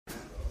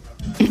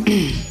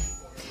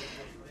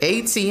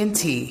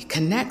AT&T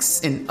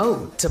connects an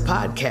ode to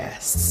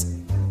podcasts.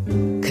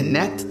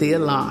 Connect the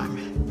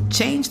alarm.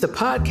 Change the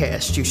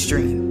podcast you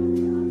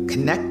stream.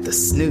 Connect the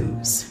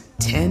snooze.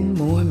 10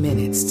 more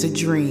minutes to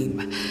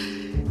dream.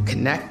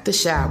 Connect the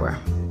shower.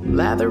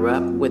 Lather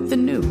up with the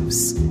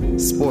news.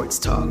 Sports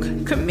talk,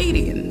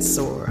 comedians,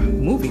 or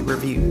movie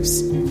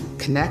reviews.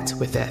 Connect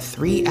with that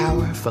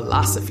 3-hour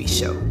philosophy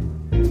show.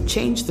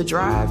 Change the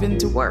drive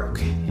into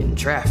work in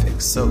traffic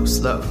so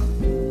slow.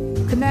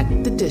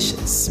 Connect the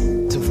dishes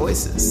to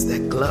voices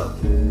that glow.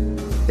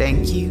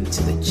 Thank you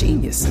to the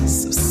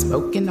geniuses of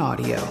spoken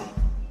audio.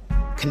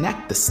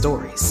 Connect the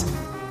stories.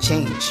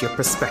 Change your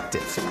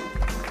perspective.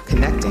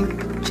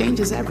 Connecting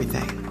changes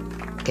everything.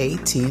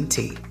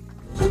 AT&T.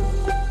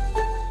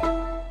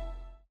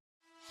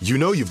 You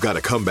know you've got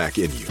a comeback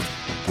in you.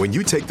 When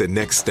you take the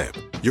next step,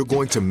 you're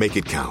going to make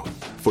it count.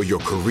 For your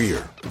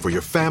career, for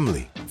your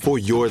family, for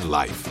your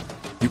life.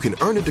 You can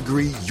earn a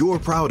degree you're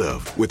proud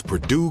of with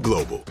Purdue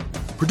Global.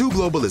 Purdue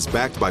Global is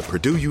backed by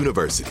Purdue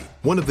University,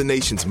 one of the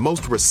nation's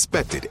most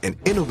respected and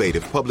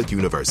innovative public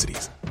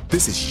universities.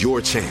 This is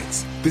your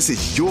chance. This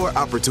is your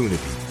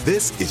opportunity.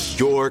 This is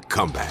your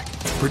comeback.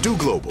 Purdue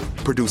Global,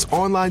 Purdue's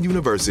online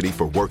university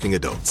for working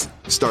adults.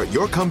 Start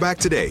your comeback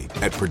today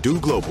at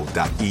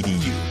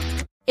purdueglobal.edu.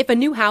 If a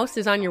new house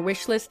is on your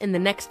wish list in the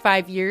next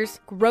 5 years,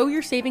 grow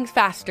your savings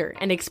faster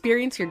and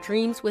experience your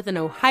dreams with an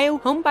Ohio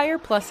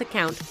Homebuyer Plus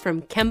account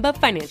from Kemba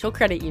Financial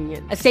Credit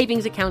Union. A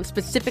savings account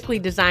specifically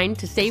designed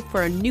to save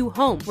for a new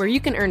home where you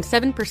can earn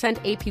 7%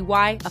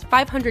 APY,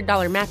 a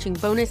 $500 matching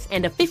bonus,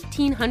 and a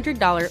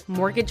 $1,500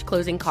 mortgage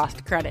closing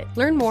cost credit.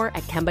 Learn more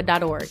at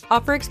Kemba.org.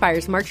 Offer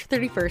expires March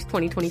 31st,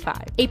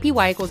 2025.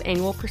 APY equals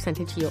annual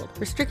percentage yield.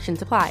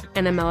 Restrictions apply.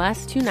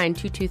 NMLS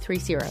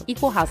 292230.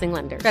 Equal housing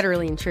lender.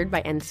 Federally insured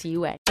by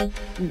NCUA.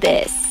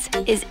 This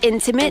is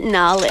Intimate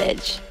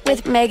Knowledge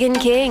with Megan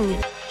King.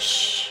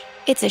 Shh,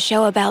 it's a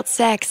show about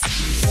sex.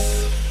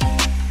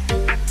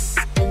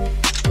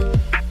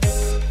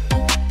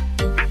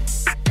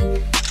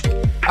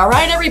 All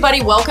right,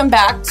 everybody, welcome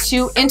back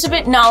to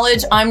Intimate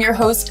Knowledge. I'm your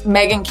host,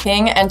 Megan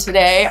King, and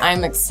today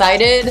I'm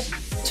excited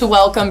to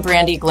welcome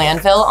Brandi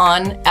Glanville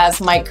on as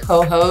my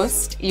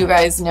co-host. You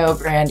guys know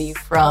Brandi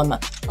from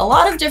a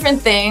lot of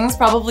different things,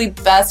 probably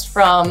best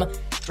from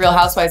Real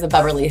Housewives of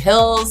Beverly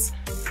Hills,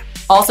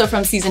 also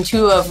from season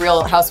 2 of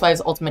Real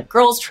Housewives Ultimate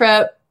Girls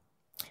Trip.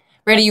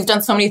 Brandi, you've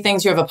done so many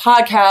things. You have a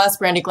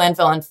podcast, Brandi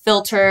Glanville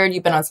Unfiltered.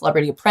 You've been on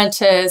Celebrity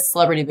Apprentice,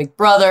 Celebrity Big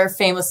Brother,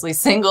 Famously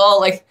Single.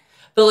 Like,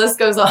 the list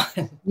goes on.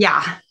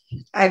 Yeah.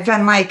 I've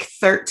done like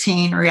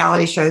 13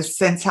 reality shows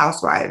since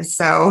Housewives.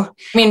 So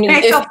I mean,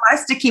 I feel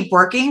blessed to keep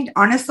working,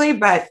 honestly,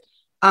 but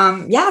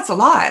yeah, it's a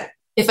lot.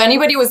 If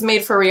anybody was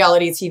made for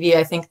reality TV,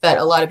 I think that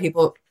a lot of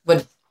people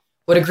would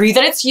agree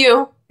that it's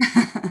you.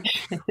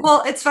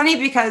 Well, it's funny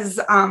because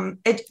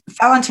it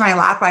fell into my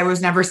lap. I was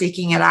never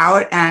seeking it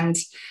out, and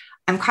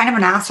I'm kind of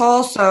an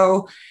asshole.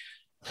 So,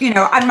 you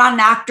know, I'm not an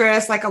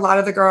actress like a lot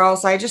of the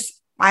girls. I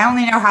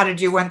only know how to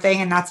do one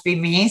thing, and that's be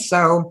me.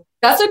 So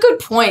that's a good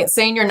point,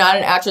 saying you're not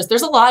an actress.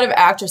 There's a lot of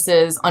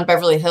actresses on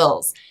Beverly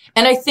Hills,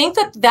 and I think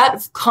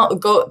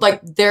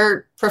that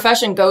their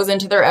profession goes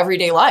into their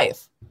everyday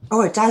life. Oh,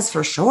 it does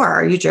for sure.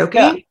 Are you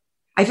joking? Yeah.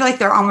 I feel like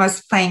they're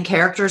almost playing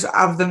characters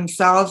of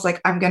themselves. Like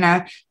I'm going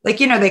to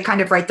they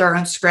kind of write their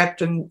own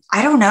script, and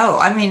I don't know.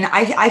 I mean,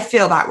 I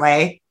feel that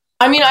way.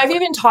 I mean, I've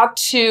even talked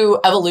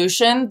to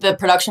Evolution, the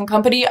production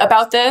company,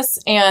 about this.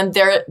 And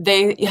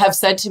they have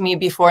said to me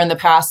before in the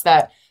past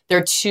that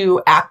they're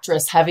too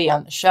actress heavy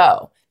on the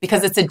show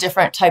because it's a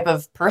different type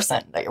of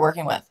person that you're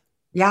working with.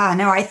 Yeah,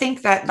 no, I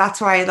think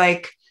that's why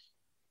like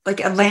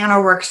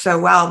Atlanta works so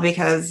well,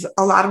 because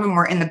a lot of them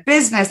were in the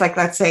business. Like,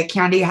 let's say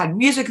Candy had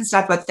music and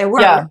stuff, but they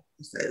were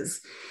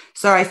businesses.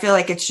 So I feel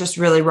like it's just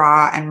really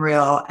raw and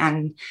real.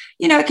 And,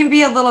 you know, it can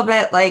be a little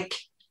bit like,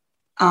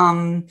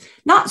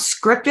 not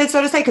scripted,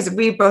 so to say, because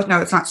we both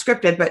know it's not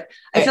scripted, but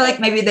I feel like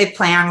maybe they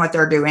plan what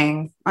they're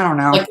doing. I don't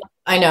know.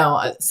 I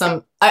know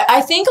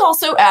I think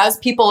also as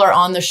people are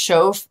on the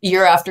show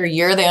year after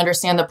year, they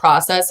understand the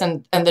process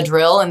and the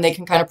drill, and they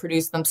can kind of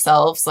produce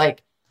themselves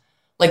like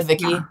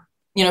Vicky,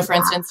 you know, for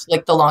instance,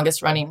 like the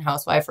longest running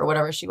housewife or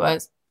whatever she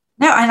was.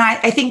 No, and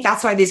I think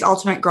that's why these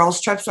Ultimate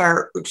Girls Trips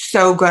are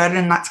so good.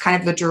 And that's kind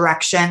of the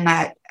direction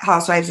that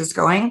Housewives is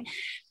going,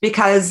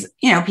 because,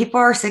 you know, people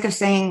are sick of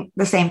saying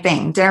the same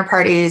thing, dinner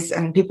parties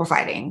and people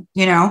fighting,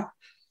 you know?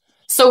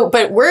 So,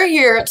 but we're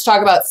here to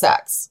talk about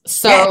sex.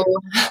 So,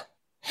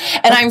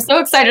 and I'm so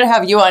excited to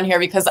have you on here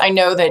because I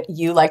know that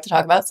you like to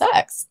talk about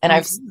sex, and I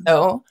have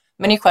so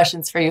many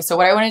questions for you. So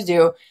what I want to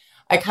do,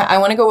 I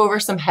want to go over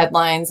some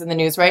headlines in the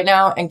news right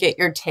now and get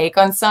your take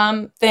on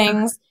some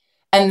things.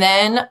 And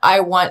then I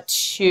want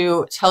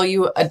to tell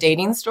you a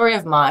dating story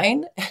of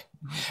mine,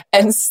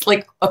 and it's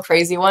like a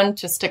crazy one,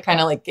 just to kind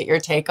of like get your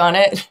take on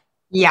it.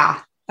 Yeah.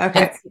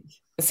 Okay.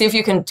 And see if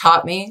you can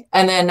top me.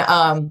 And then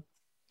I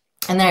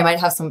might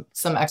have some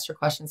extra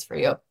questions for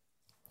you.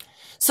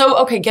 So,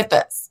 okay, get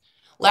this.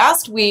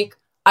 Last week,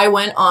 I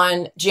went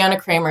on Gianna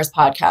Kramer's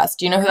podcast.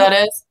 Do you know who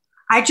that is?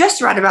 I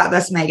just read about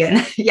this,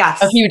 Megan. Yes.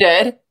 Oh, you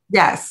did?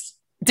 Yes.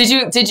 Did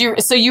you,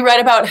 so you read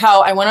about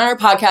how I went on her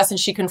podcast and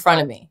she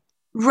confronted me.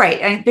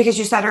 Right. And because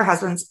you said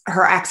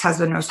her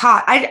ex-husband was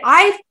hot.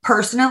 I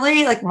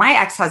personally, like, my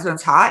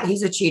ex-husband's hot.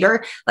 He's a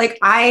cheater. Like,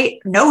 I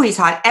know he's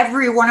hot.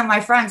 Every one of my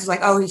friends is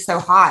like, oh, he's so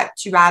hot.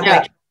 Too bad. Yeah.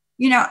 Like,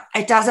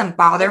 it doesn't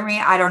bother me.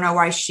 I don't know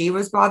why she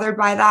was bothered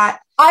by that.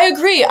 I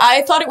agree.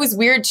 I thought it was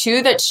weird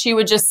too that she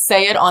would just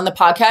say it on the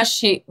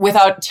podcast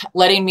without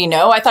letting me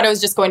know. I thought I was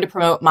just going to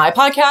promote my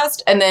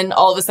podcast, and then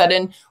all of a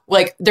sudden,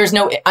 like,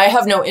 I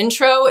have no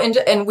intro,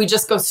 and we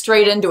just go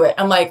straight into it.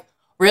 I'm like,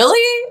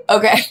 really?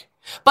 Okay.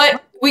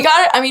 But we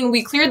got it. I mean,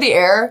 we cleared the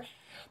air.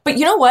 But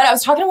you know what? I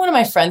was talking to one of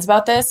my friends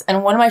about this,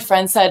 and one of my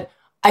friends said,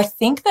 I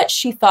think that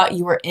she thought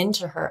you were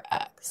into her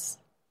ex.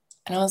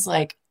 And I was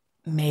like,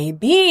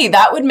 maybe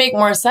that would make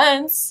more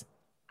sense.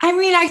 I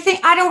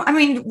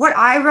mean, what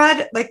I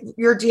read, like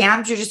your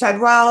DMs, you just said,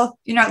 well,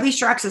 at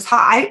least your ex is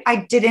hot.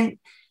 I didn't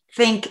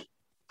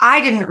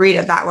read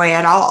it that way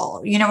at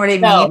all. You know what I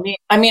mean? No,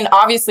 I mean,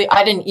 obviously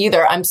I didn't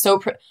either. I'm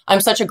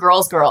such a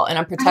girl's girl, and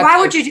I'm protective.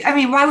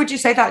 Why would you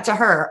say that to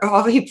her of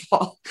all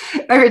people?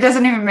 Or it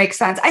doesn't even make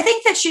sense. I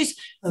think that she's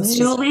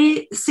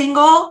newly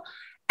single,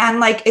 and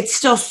like, it's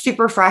still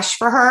super fresh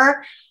for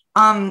her.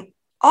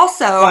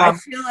 Also, I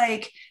feel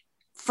like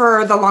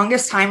for the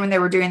longest time when they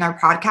were doing their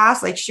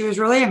podcast, like, she was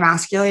really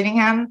emasculating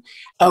him.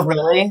 Oh,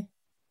 really?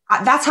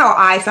 That's how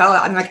I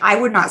felt. I'm like, I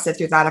would not sit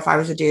through that if I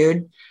was a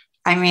dude.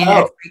 I mean,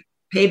 it's like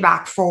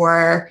payback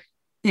for,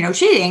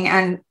 cheating.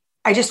 And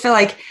I just feel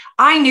like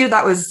I knew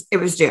it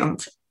was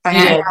doomed. And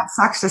that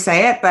sucks to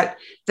say it, but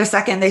the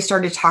second they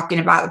started talking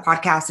about the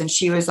podcast and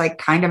she was like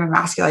kind of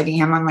emasculating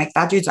him, I'm like,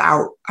 that dude's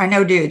out. I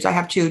know dudes. I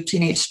have 2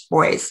 teenage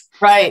boys.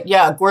 Right.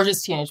 Yeah.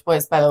 Gorgeous teenage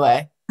boys, by the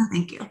way. Oh,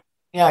 thank you.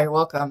 Yeah, you're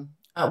welcome.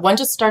 One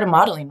just started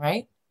modeling,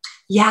 right?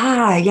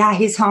 Yeah.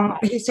 He's home.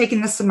 He's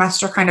taking the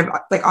semester kind of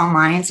like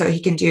online so he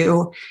can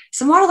do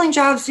some modeling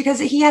jobs because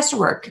he has to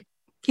work,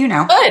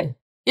 Good.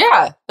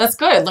 Yeah, that's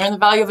good. Learn the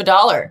value of a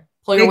dollar.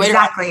 Pull your weight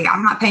around. Exactly.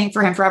 I'm not paying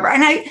for him forever.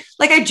 And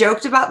I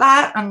joked about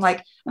that. I'm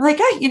like,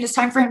 hey, it's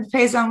time for him to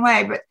pay his own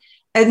way.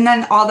 And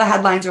then all the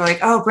headlines are like,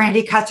 oh,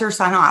 Brandy cuts her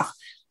son off.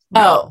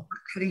 No,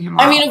 cutting him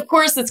off. I mean, of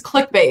course it's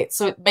clickbait,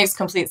 so it makes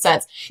complete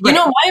sense. Right.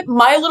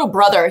 My little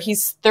brother,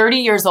 he's 30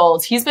 years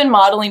old. He's been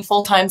modeling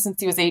full time since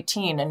he was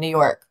 18 in New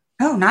York.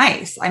 Oh,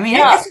 nice. I mean,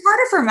 it's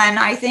harder for men,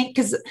 I think,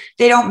 because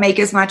they don't make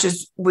as much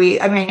as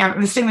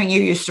I'm assuming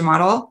you used to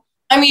model.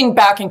 I mean,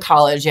 back in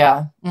college,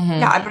 yeah. Mm-hmm.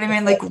 Yeah, but I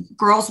mean, like,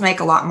 girls make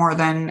a lot more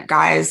than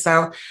guys.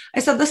 So I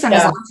said, listen,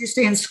 as long as you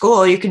stay in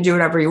school, you can do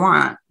whatever you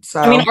want.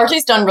 So I mean,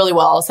 RJ's done really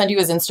well. I'll send you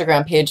his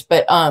Instagram page,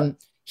 but I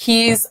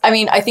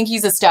think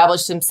he's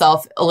established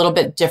himself a little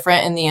bit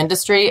different in the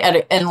industry at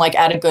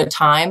a good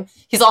time.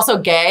 He's also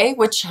gay,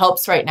 which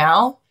helps right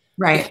now.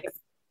 Right.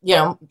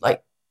 Because,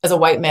 like, as a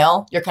white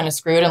male, you're kind of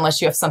screwed unless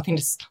you have something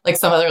to, like,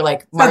 some other,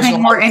 like,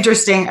 something more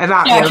interesting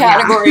about you.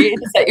 Category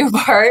to set you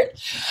apart.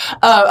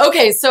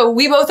 Okay, so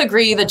we both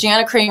agree the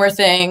Jana Kramer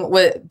thing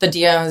with the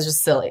DM is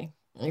just silly.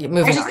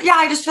 Moving on.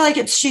 I just feel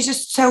like she's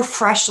just so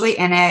freshly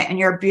in it, and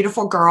you're a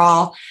beautiful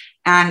girl.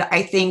 And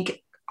I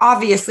think,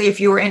 obviously,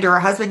 if you were into her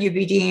husband, you'd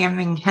be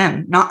DMing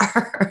him, not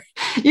her.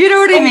 You know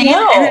what I mean?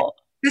 No.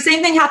 The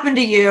same thing happened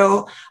to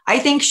you. I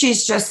think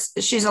she's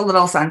a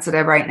little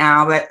sensitive right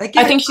now, but like,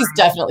 I think she's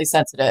definitely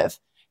sensitive.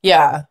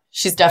 Yeah,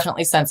 she's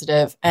definitely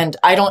sensitive. And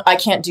I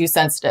can't do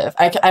sensitive.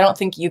 I don't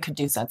think you could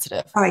do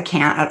sensitive. Oh, I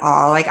can't at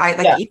all. Like,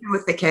 even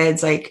with the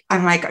kids, like,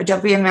 I'm like,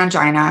 don't be a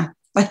mangina.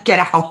 Like,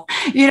 get out.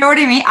 You know what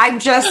I mean?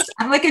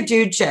 I'm like a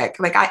dude chick.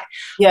 Like, I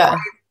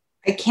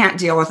can't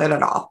deal with it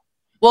at all.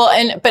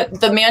 Well,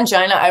 but the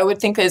mangina, I would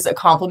think, is a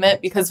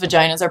compliment because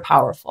vaginas are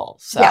powerful.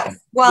 So yes.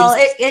 Well,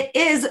 it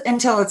is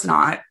until it's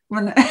not.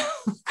 When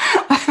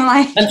I'm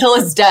like, until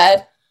it's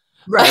dead.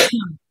 Right.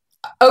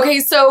 Okay,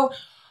 so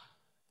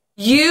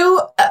we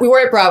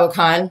were at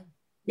BravoCon.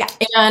 Yeah.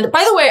 And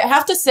by the way, I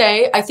have to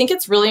say, I think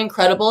it's really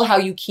incredible how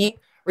you keep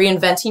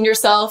reinventing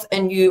yourself,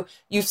 and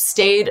you've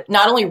stayed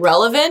not only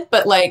relevant,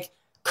 but like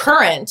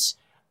current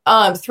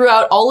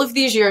throughout all of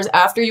these years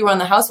after you were on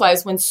The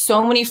Housewives, when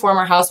so many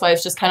former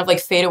housewives just kind of like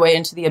fade away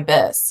into the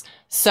abyss.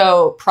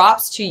 So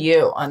props to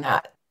you on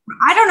that.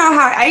 I don't know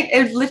how,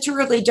 I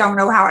literally don't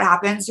know how it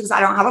happens because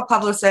I don't have a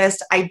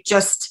publicist.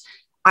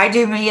 I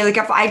do me, like,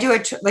 if I do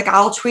like,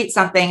 I'll tweet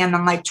something and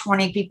then like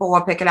 20 people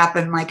will pick it up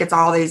and like, it's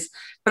all these,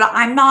 but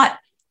I'm not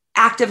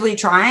actively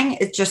trying.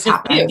 It just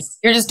happens.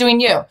 You're just doing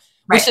you,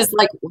 which is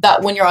like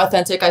that. When you're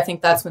authentic, I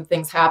think that's when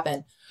things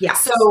happen. Yeah.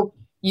 So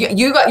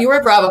you were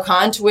at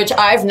BravoCon, to which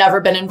I've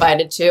never been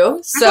invited to.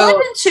 So I've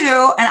only been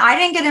to, and I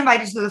didn't get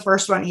invited to the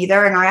first one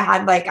either. And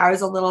I was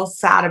a little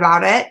sad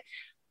about it.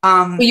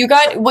 You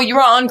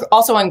were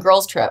also on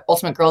Girls Trip,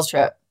 Ultimate Girls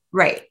Trip.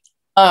 Right.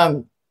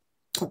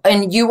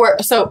 And you were,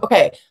 so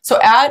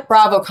at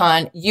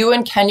BravoCon, you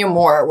and Kenya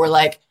Moore were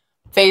like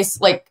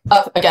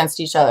up against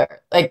each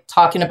other, like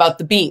talking about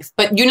the beef,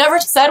 but you never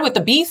said what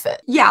the beef is.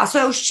 Yeah.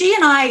 So she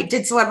and I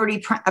did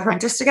Celebrity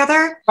Apprentice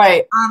together.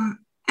 Right.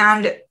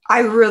 And I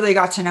really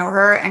got to know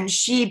her, and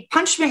she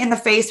punched me in the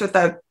face with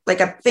a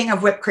thing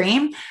of whipped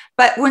cream.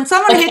 But when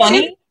someone hits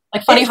you,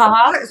 Like funny,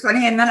 haha. It's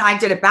funny. And then I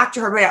did it back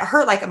to her, but it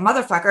hurt like a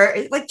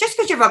motherfucker. Like just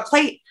because you have a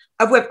plate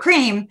of whipped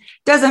cream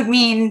doesn't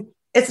mean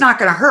it's not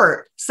going to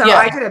hurt. So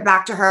I did it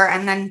back to her.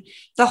 And then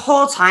the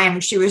whole time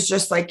she was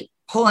just like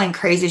pulling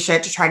crazy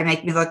shit to try to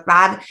make me look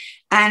bad.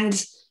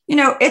 And you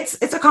know, it's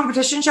a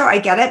competition show. I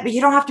get it, but you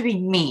don't have to be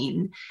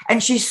mean.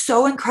 And she's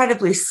so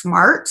incredibly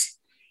smart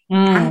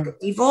and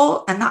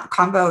evil. And that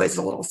combo is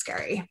a little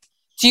scary.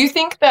 Do you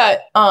think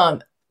that,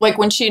 like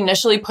when she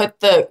initially put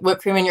the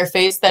whipped cream in your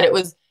face, that it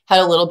had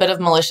a little bit of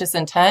malicious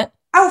intent?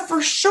 Oh,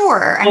 for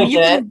sure. I mean,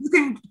 you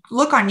can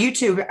look on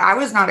YouTube. I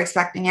was not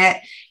expecting it.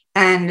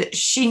 And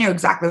she knew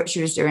exactly what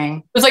she was doing.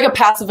 It was like a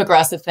passive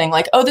aggressive thing.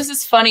 Like, oh, this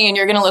is funny. And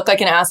you're going to look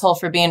like an asshole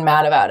for being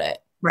mad about it.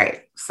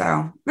 Right.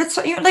 So it's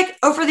like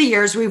over the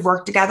years we've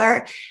worked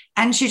together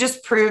and she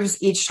just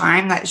proves each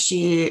time that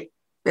she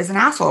is an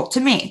asshole to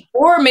me.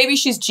 Or maybe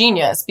she's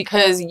genius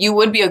because you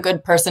would be a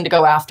good person to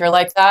go after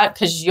like that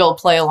because you'll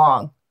play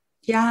along.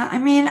 Yeah. I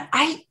mean,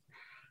 I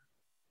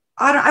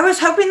was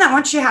hoping that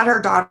once she had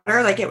her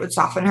daughter, like it would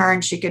soften her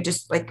and she could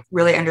just like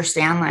really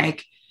understand,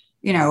 like,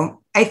 you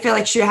know, I feel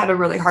like she had a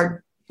really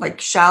hard like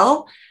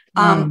shell.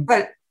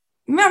 But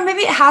you know,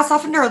 maybe it has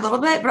softened her a little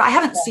bit, but I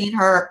haven't seen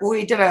her.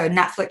 We did a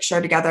Netflix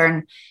show together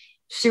and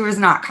she was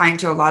not kind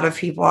to a lot of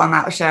people on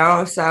that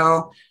show.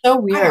 So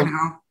weird.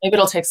 Maybe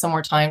it'll take some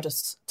more time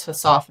just to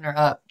soften her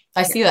up.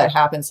 I see that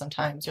happen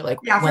sometimes. You're like,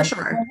 yeah, for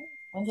sure.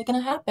 When's it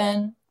going to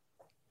happen?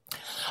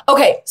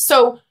 Okay.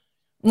 So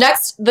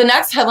the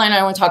next headline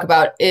I want to talk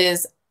about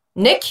is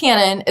Nick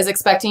Cannon is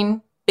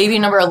expecting baby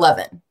number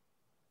 11.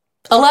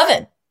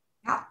 11.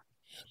 Yeah.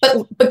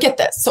 But get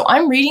this. So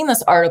I'm reading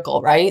this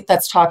article, right?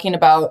 That's talking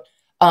about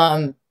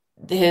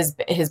his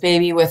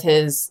baby with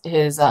his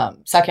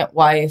second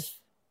wife,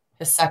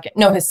 his second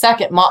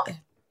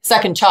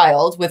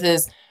child with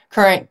his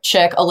current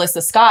chick,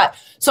 Alyssa Scott.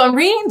 So I'm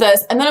reading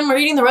this and then I'm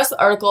reading the rest of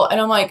the article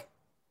and I'm like,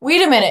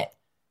 wait a minute.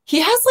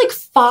 He has like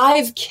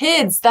 5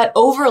 kids that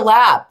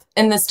overlap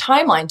in this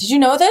timeline. Did you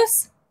know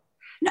this?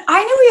 No,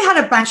 I knew he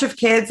had a bunch of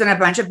kids and a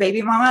bunch of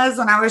baby mamas.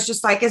 And I was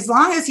just like, as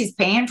long as he's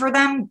paying for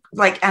them,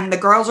 like, and the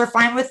girls are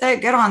fine with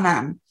it, good on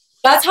them.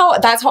 That's how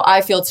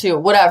I feel too,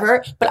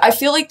 whatever. But I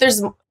feel like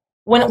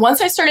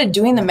once I started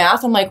doing the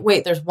math, I'm like,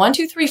 wait, there's 1,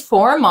 2, 3,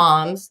 4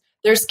 moms.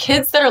 There's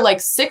kids that are like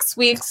 6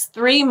 weeks,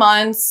 3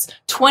 months,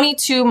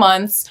 22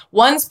 months,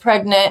 one's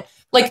pregnant.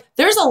 Like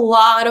there's a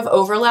lot of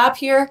overlap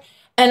here.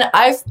 And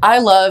I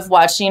love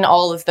watching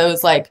all of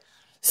those like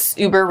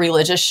uber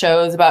religious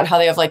shows about how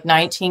they have like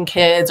 19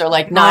 kids or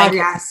like 9.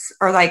 Yes.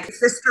 Or like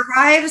Sister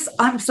Wives.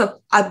 I'm so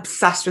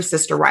obsessed with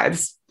Sister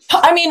Wives.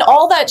 I mean,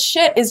 all that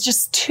shit is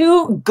just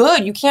too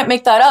good. You can't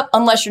make that up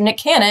unless you're Nick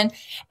Cannon,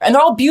 and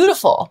they're all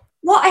beautiful.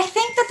 Well, I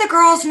think that the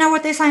girls know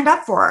what they signed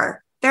up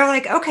for. They're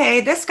like,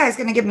 okay, this guy's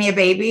going to give me a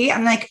baby.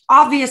 I'm like,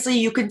 obviously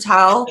you can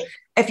tell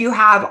if you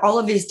have all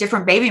of these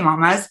different baby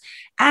mamas,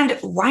 and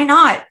why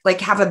not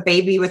like have a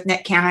baby with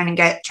Nick Cannon and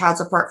get child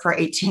support for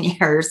 18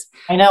 years?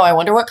 I know. I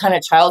wonder what kind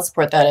of child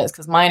support that is.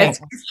 Cause mine is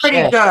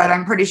pretty good.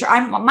 I'm pretty sure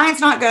mine's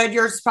not good.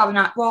 Yours is probably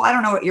not. Well, I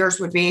don't know what yours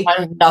would be.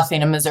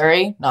 Nothing in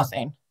Missouri.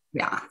 Nothing.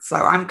 Yeah. So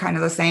I'm kind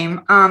of the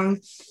same.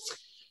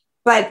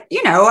 But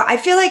you know, I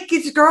feel like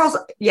these girls,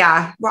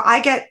 well,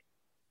 I get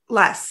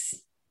less.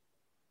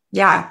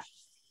 Yeah.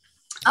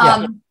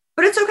 But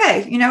it's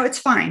okay. You know, it's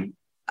fine.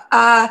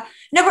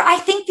 No, but I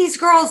think these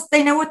girls,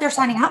 they know what they're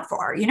signing up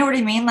for. You know what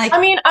I mean? Like, I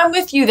mean, I'm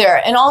with you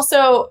there. And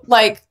also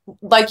like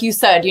you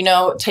said, you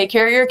know, take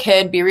care of your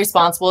kid, be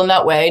responsible in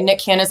that way. Nick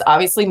Cannon is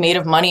obviously made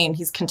of money and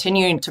he's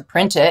continuing to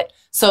print it.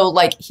 So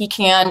like he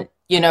can,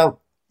 you know,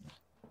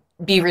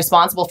 be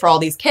responsible for all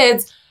these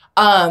kids.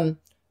 Well,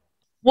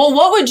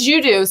 what would you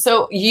do?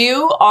 So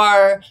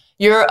you're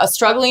a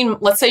struggling,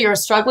 let's say you're a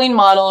struggling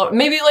model,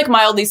 maybe like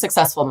mildly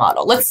successful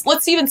model.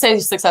 Let's even say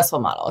successful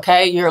model.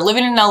 Okay. You're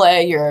living in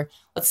LA.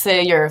 Let's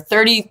say you're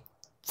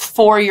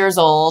 34 years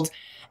old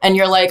and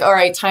you're like, all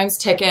right, time's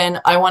ticking.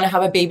 I want to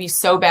have a baby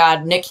so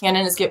bad. Nick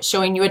Cannon is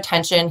showing you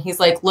attention. He's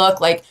like, look,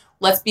 like,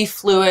 let's be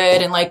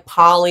fluid and like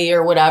poly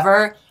or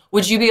whatever.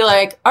 Would you be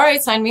like, all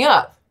right, sign me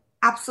up?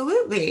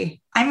 Absolutely.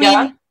 I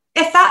mean,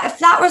 if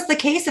that was the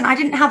case and I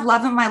didn't have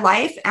love in my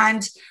life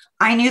and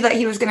I knew that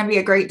he was going to be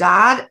a great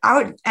dad,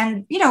 I would,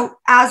 and you know,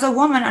 as a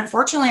woman,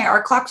 unfortunately,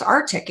 our clocks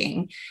are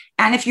ticking.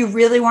 And if you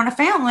really want a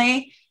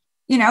family,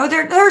 you know,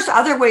 there's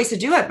other ways to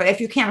do it. But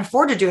if you can't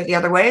afford to do it the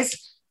other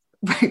ways,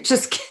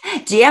 just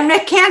DM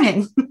Nick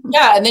Cannon.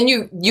 Yeah. And then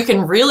you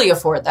can really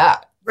afford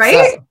that.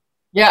 Right. So,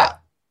 yeah.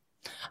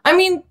 I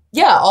mean,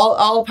 yeah,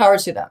 all power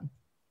to them.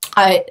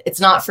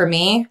 It's not for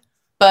me,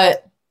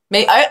 but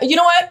you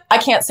know what? I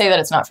can't say that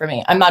it's not for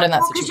me. I'm not in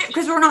that situation.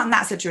 Because we're not in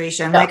that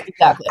situation. No, like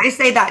exactly. I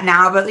say that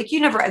now, but like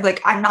you never,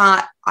 like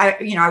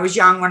I was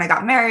young when I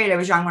got married. I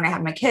was young when I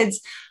had my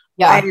kids.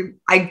 Yeah.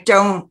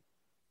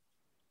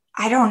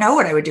 I don't know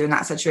what I would do in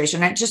that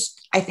situation.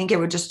 I think it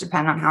would just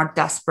depend on how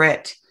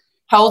desperate.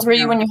 How old were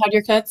you when you had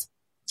your kids?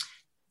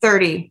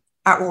 30.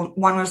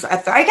 One was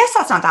at 30. I guess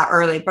that's not that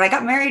early, but I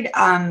got married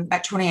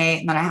at 28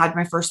 and then I had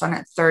my first son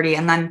at 30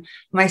 and then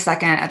my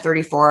second at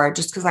 34,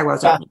 just because I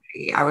wasn't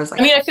ready. I was like,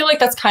 I mean, I feel like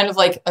that's kind of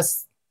like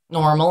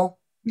normal.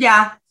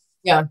 Yeah.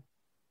 Yeah.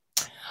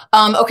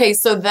 Okay,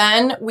 so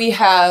then we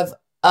have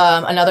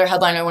another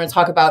headline I want to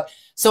talk about.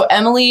 So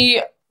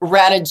Emily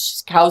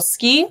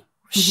Ratajkowski,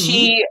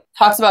 she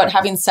talks about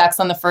having sex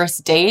on the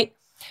first date.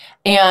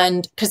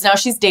 And because now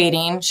she's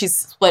dating, she's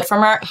split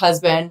from her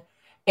husband,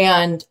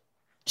 and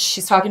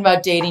she's talking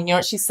about dating. You know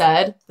what she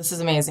said? This is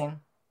amazing.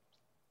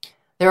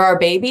 There are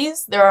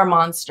babies, there are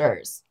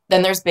monsters.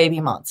 Then there's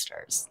baby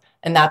monsters.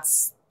 And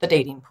that's the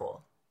dating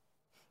pool.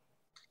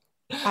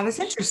 That is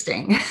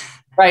interesting.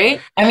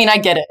 Right? I mean, I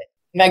get it.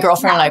 My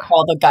girlfriend and I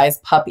call the guys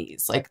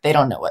puppies. Like, they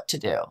don't know what to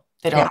do.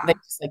 They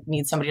just like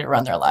need somebody to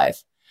run their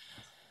life.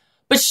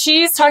 But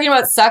she's talking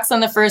about sex on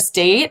the first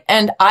date.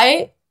 And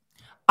I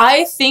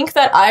think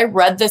that I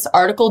read this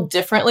article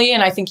differently.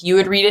 And I think you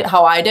would read it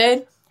how I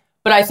did.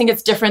 But I think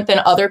it's different than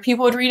other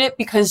people would read it,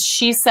 because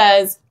she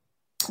says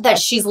that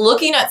she's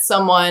looking at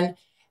someone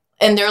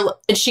and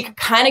she could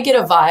kind of get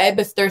a vibe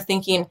if they're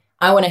thinking,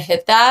 I want to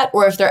hit that,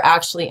 or if they're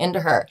actually into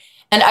her.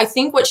 And I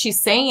think what she's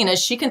saying is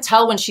she can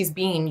tell when she's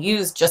being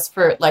used just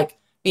for like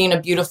being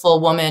a beautiful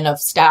woman of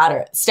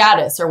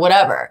status or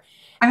whatever.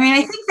 I mean,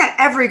 I think that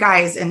every guy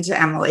is into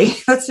Emily.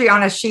 Let's be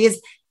honest. She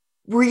is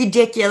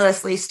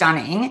ridiculously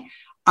stunning.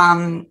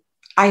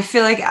 I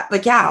feel like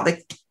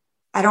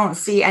I don't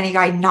see any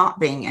guy not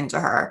being into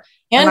her.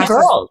 And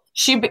girls.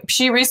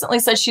 She recently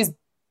said she's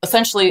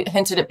essentially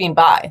hinted at being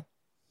bi.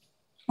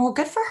 Well,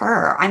 good for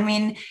her. I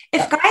mean,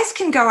 if guys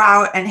can go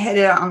out and hit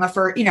it on the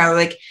first,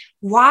 like,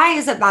 why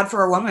is it bad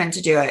for a woman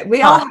to do it?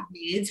 We all have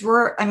needs.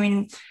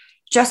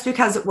 Just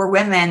because we're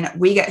women,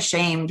 we get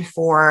shamed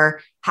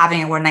for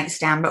having a one night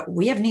stand, but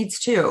we have needs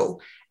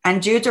too.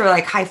 And dudes are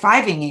like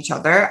high-fiving each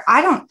other.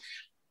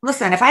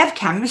 Listen, if I have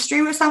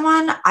chemistry with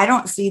someone, I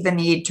don't see the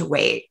need to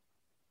wait.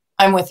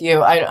 I'm with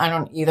you. I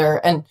don't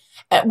either. And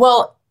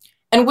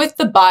with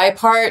the bi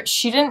part,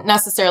 she didn't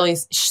necessarily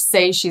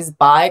say she's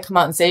bi, come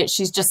out and say it.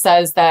 She just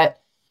says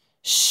that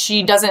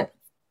she doesn't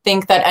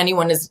think that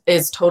anyone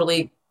is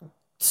totally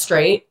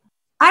straight.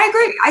 I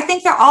agree. I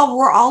think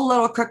we're all a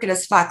little crooked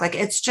as fuck. Like,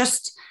 it's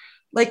just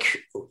like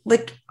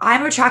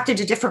I'm attracted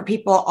to different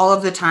people all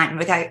of the time.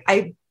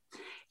 Like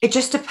it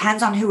just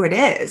depends on who it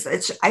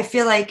is. I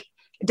feel like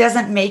it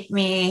doesn't make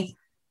me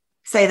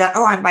say that,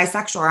 oh, I'm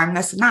bisexual or I'm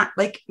this and that.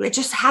 Like, it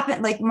just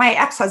happened. Like, my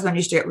ex-husband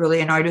used to get really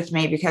annoyed with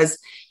me because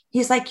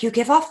he's like, you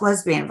give off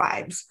lesbian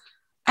vibes.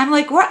 I'm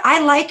like, what? I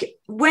like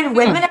when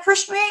women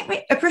appreciate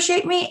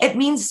me. It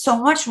means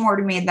so much more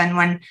to me than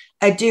when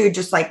a dude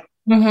just like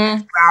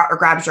or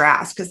grabs your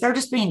ass, because they're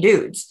just being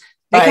dudes.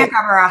 They can't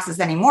grab our asses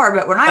anymore.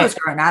 But when I was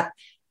growing up,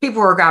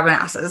 people were grabbing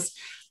asses.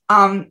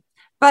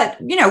 But,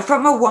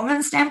 from a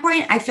woman's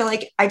standpoint, I feel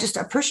like I just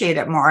appreciate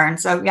it more. And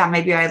so, yeah,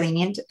 maybe I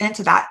lean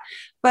into that.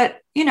 But,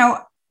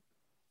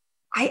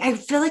 I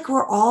feel like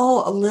we're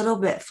all a little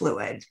bit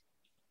fluid.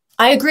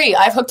 I agree.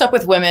 I've hooked up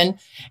with women,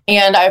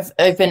 and I've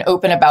been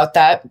open about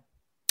that.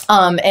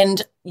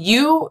 And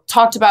you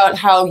talked about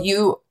how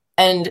you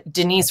and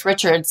Denise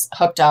Richards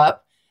hooked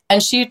up,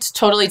 and she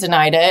totally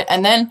denied it.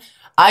 And then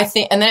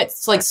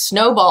it's like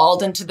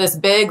snowballed into this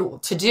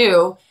big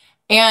to-do.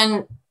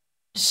 And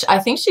I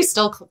think she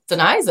still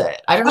denies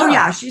it. I don't know. Oh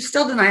yeah, she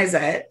still denies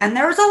it. And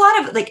there was a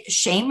lot of like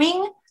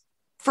shaming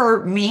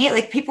for me.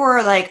 Like, people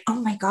were like, "Oh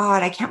my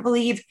God, I can't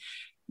believe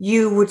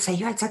you would say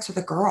you had sex with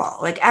a girl."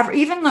 Like,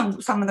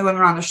 even some of the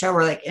women on the show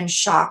were like in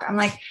shock. I'm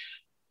like,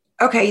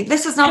 okay,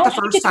 this is not the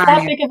first time.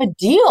 That big of a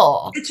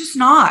deal. It's just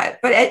not.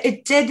 But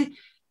it did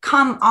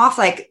come off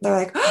like they're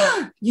like,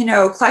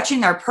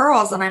 clutching their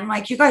pearls. And I'm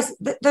like, you guys,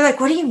 they're like,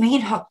 what do you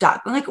mean hooked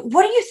up? I'm like,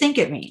 what do you think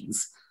it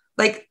means?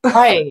 Like,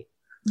 right.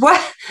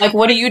 What? Like,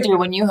 what do you do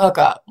when you hook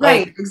up?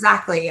 Right. Like,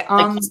 exactly.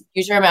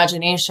 Use your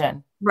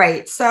imagination.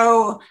 Right.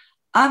 So,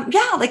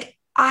 like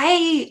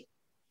I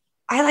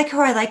like who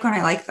I like when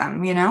I like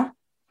them,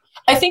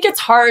 I think it's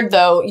hard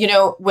though,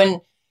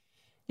 when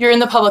you're in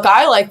the public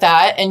eye like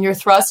that and you're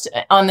thrust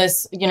on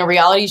this,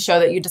 reality show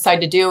that you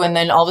decide to do. And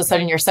then all of a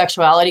sudden your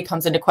sexuality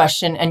comes into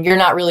question and you're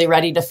not really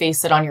ready to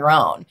face it on your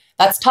own.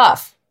 That's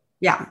tough.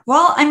 Yeah.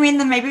 Well, I mean,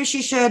 then maybe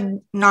she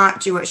should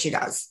not do what she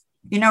does.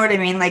 You know what I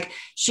mean? Like,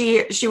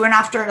 she went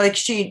after, like,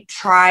 she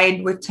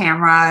tried with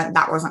Tamra.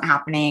 That wasn't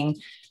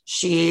happening.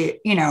 She,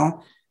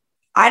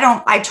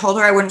 I told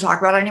her I wouldn't talk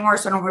about it anymore.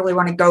 So I don't really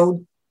want to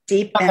go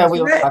deep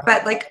into it.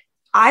 But like,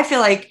 I feel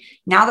like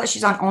now that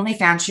she's on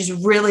OnlyFans, she's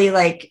really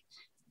like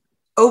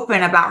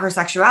open about her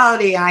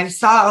sexuality. And I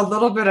saw a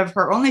little bit of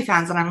her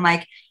OnlyFans and I'm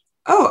like,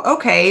 oh,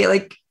 okay.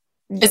 Like,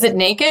 is it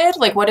naked?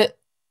 Like, what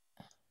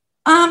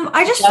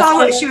I just saw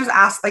what she was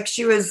asked. Like,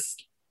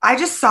 I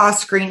just saw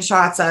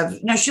screenshots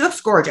of, no, she looks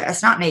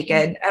gorgeous, not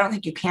naked. I don't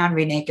think you can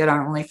be naked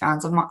on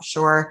OnlyFans. I'm not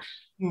sure.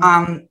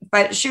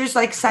 But she was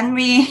like, send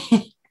me,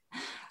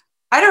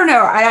 I don't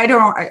know. I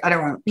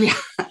don't want. Yeah.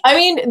 I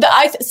mean,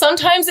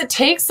 sometimes it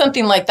takes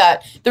something like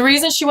that. The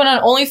reason she went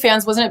on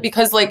OnlyFans wasn't it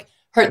because like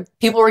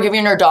people were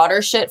giving her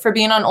daughter shit for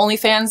being on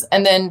OnlyFans.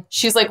 And then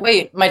she's like,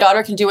 wait, my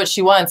daughter can do what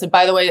she wants. And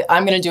by the way,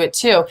 I'm going to do it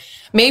too.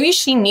 Maybe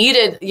she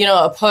needed,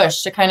 a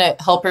push to kind of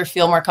help her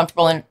feel more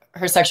comfortable in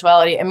her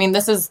sexuality. I mean,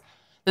 this is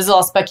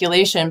all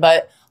speculation,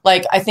 but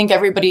Like, I think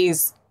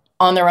everybody's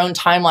on their own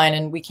timeline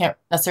and we can't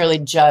necessarily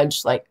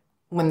judge like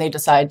when they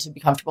decide to be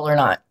comfortable or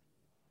not.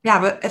 Yeah,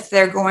 but if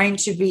they're going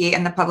to be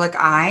in the public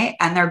eye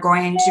and they're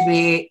going to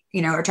be,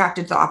 you know,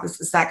 attracted to the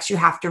opposite sex, you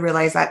have to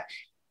realize that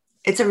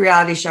it's a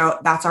reality show.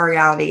 That's our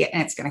reality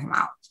and it's going to come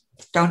out.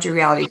 Don't do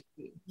reality.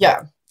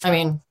 Yeah. I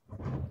mean,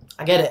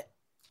 I get it.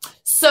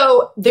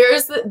 So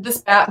there's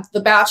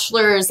the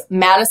Bachelor's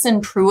Madison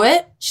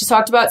Pruitt. She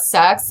talked about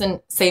sex and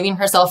saving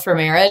herself for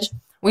marriage.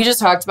 We just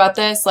talked about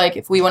this. Like,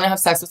 if we want to have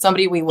sex with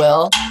somebody, we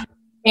will.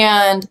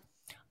 And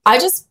I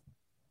just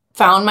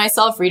found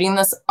myself reading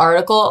this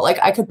article. Like,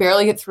 I could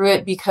barely get through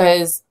it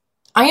because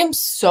I am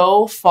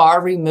so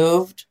far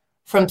removed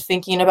from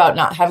thinking about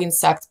not having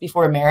sex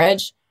before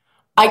marriage.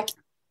 I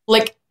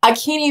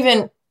can't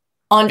even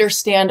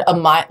understand the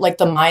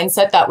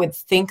mindset that would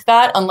think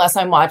that unless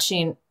I'm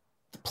watching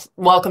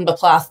Welcome to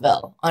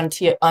Plathville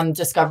on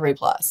Discovery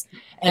Plus.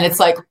 And it's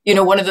like, you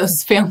know, one of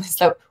those families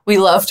that we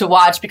love to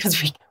watch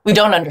because we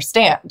don't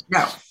understand.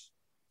 No.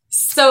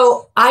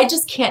 So I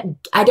just can't,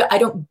 I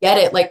don't get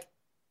it. Like,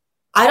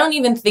 I don't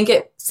even think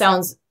it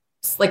sounds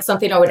like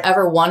something I would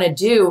ever want to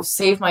do,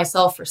 save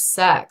myself for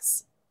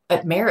sex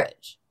at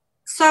marriage.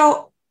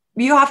 So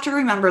you have to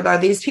remember, though,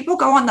 these people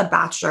go on The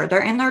Bachelor.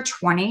 They're in their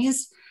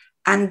 20s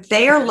and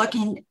they are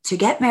looking to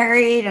get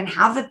married and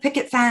have the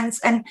picket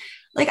fence. And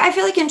like, I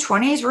feel like in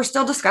 20s, we're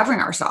still discovering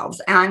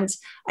ourselves. And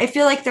I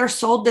feel like they're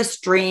sold this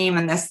dream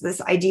and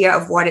this idea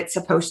of what it's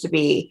supposed to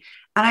be.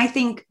 And I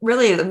think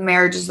really the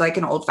marriage is like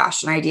an old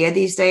fashioned idea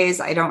these days.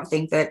 I don't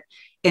think that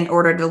in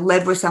order to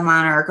live with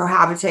someone or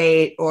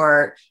cohabitate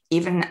or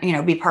even, you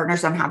know, be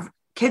partners and have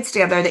kids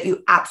together, that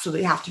you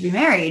absolutely have to be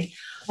married.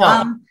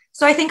 No.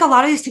 So I think a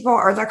lot of these people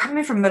they're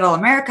coming from middle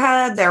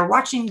America. They're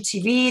watching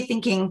TV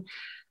thinking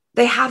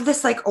they have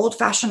this like old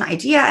fashioned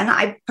idea. And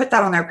I put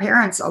that on their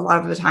parents a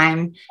lot of the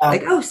time.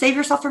 Like, oh, save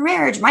yourself for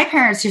marriage. My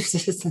parents used to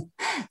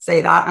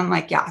say that. I'm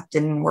like, yeah, it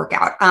didn't work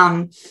out.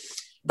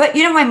 But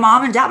you know, my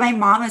mom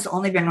has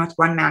only been with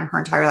one man her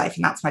entire life.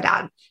 And that's my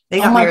dad. They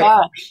got married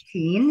at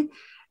 18.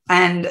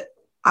 And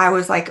I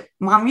was like,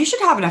 Mom, you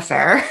should have an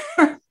affair.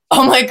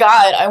 Oh my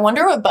God. I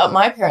wonder about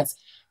my parents.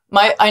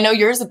 I know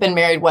yours have been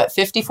married,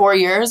 54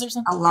 years or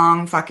something? A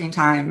long fucking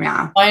time.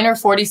 Yeah. Mine are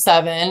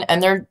 47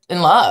 and they're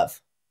in love.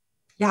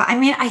 Yeah. I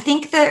mean, I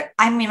think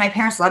my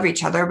parents love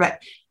each other, but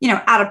you know,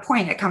 at a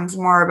point it comes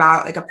more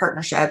about like a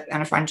partnership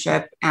and a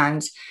friendship,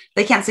 and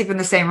they can't sleep in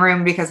the same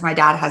room because my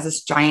dad has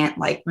this giant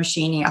like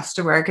machine he has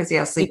to wear because he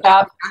has sleep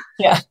apnea.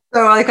 Yeah.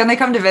 So like when they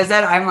come to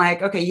visit, I'm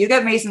like, okay, you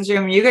get Mason's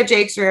room, you get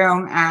Jake's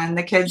room, and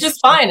the kids. Just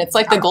fine. It's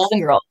like the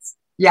Golden Girls.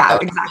 Yeah,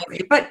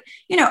 exactly. But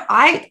you know,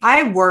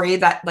 I worry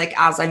that like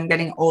as I'm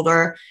getting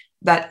older,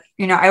 that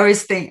you know, I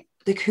always think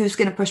like, who's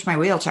going to push my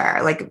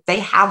wheelchair? Like they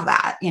have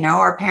that, you know,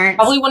 our parents.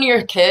 Probably one of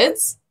your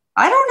kids.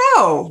 I don't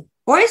know.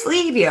 Boys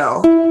leave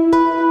you.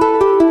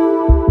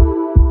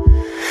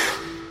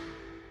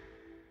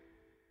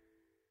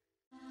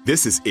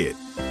 This is it.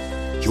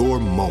 Your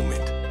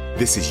moment.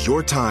 This is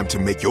your time to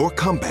make your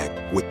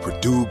comeback with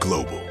Purdue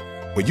Global.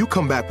 When you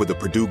come back with a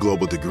Purdue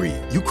Global degree,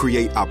 you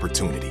create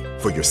opportunity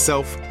for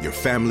yourself, your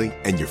family,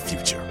 and your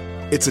future.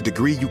 It's a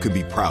degree you can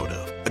be proud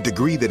of, a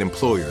degree that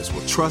employers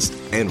will trust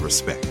and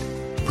respect.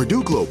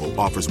 Purdue Global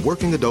offers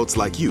working adults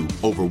like you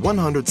over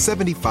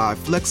 175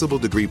 flexible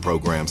degree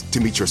programs to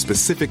meet your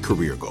specific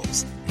career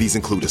goals. These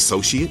include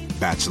associate,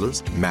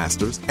 bachelor's,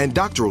 master's, and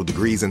doctoral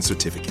degrees and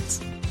certificates.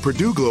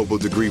 Purdue Global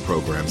degree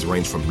programs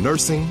range from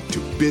nursing to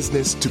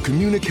business to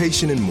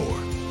communication and more.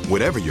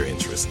 Whatever your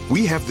interest,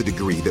 we have the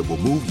degree that will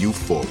move you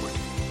forward.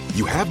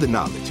 You have the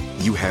knowledge,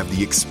 you have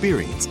the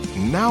experience.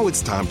 Now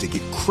it's time to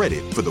get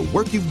credit for the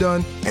work you've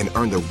done and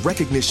earn the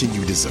recognition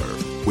you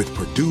deserve with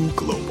Purdue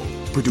Global,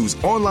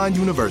 Purdue's online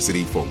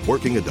university for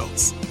working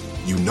adults.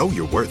 You know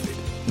you're worth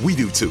it. We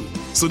do too.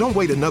 So don't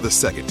wait another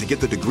second to get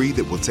the degree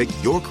that will take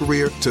your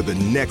career to the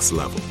next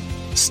level.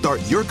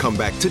 Start your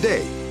comeback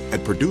today at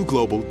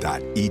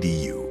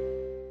purdueglobal.edu.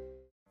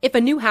 If a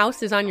new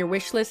house is on your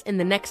wish list in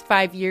the next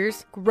 5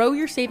 years, grow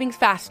your savings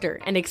faster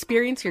and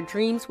experience your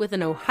dreams with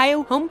an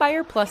Ohio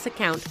Homebuyer Plus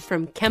account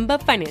from Kemba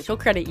Financial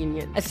Credit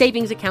Union. A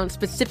savings account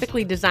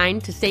specifically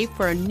designed to save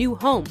for a new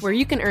home, where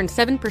you can earn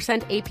 7%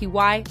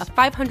 APY,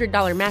 a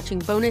 $500 matching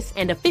bonus,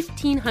 and a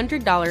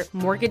 $1,500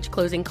 mortgage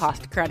closing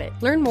cost credit.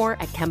 Learn more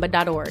at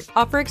Kemba.org.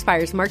 Offer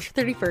expires March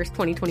 31st,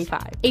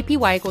 2025.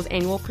 APY equals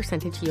annual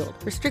percentage yield.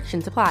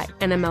 Restrictions apply.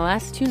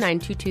 NMLS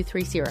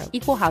 292230.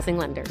 Equal housing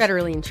lender.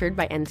 Federally insured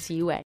by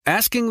NCUA.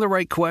 Asking the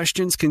right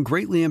questions can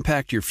greatly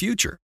impact your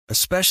future,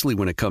 especially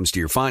when it comes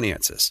to your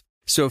finances.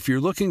 So if you're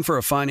looking for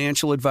a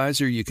financial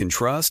advisor you can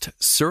trust,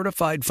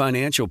 certified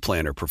financial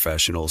planner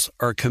professionals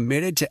are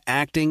committed to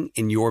acting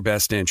in your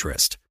best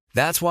interest.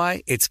 That's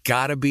why it's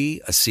got to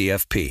be a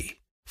CFP.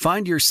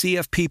 Find your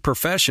CFP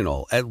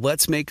professional at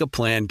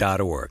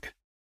letsmakeaplan.org.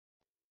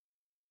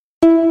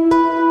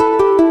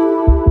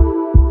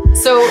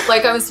 So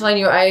like I was telling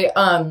you,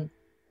 I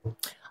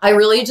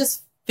really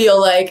just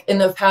feel like in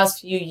the past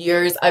few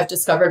years, I've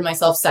discovered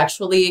myself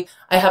sexually.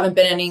 I haven't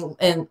been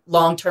in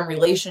long-term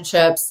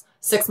relationships.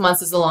 6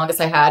 months is the longest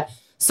I had.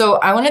 So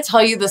I want to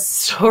tell you the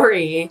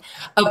story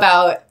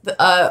about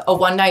a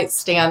one night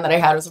stand that I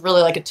had. It was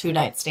really like a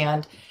 2-night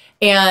stand.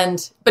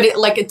 But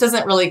it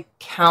doesn't really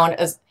count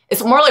as,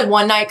 it's more like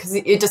one night because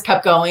it just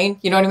kept going.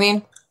 You know what I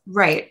mean?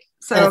 Right.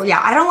 So yeah,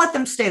 I don't let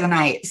them stay the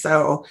night.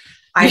 So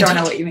I don't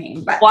know what you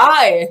mean, but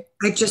why?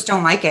 I just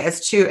don't like it.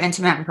 It's too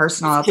intimate and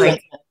personal. It's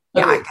like,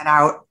 yeah, get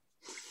out.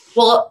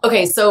 Well,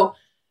 okay. So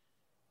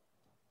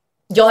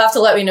you'll have to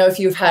let me know if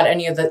you've had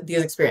any of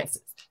these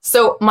experiences.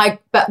 So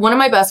one of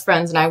my best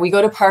friends and I, we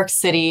go to Park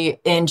City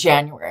in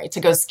January to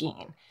go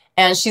skiing.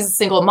 And she's a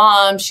single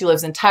mom. She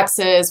lives in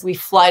Texas. We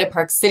fly to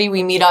Park City.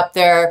 We meet up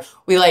there.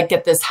 We like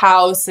get this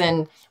house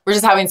and we're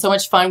just having so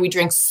much fun. We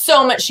drink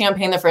so much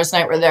champagne the first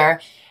night we're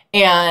there.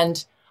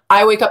 And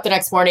I wake up the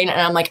next morning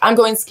and I'm like, I'm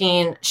going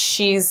skiing.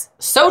 She's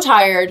so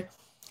tired,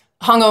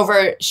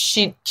 hungover.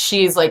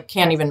 She's like,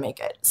 can't even make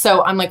it.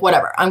 So I'm like,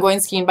 whatever. I'm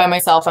going skiing by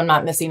myself. I'm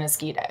not missing a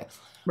ski day.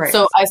 Right.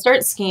 So I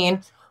start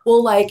skiing.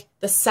 Well, like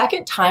the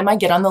second time I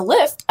get on the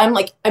lift, I'm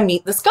like, I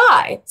meet this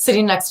guy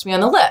sitting next to me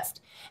on the lift.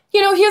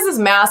 You know, he has his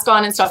mask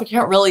on and stuff. I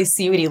can't really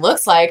see what he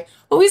looks like,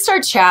 but we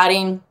start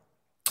chatting.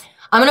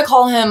 I'm going to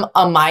call him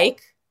a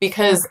Mike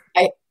because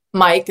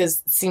Mike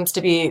seems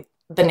to be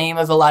the name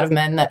of a lot of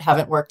men that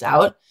haven't worked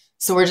out.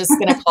 So we're just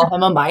going to call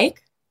him a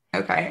Mike.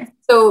 Okay.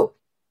 So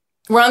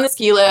we're on the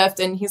ski lift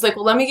and he's like,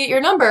 well, let me get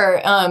your number.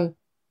 And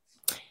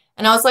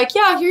I was like,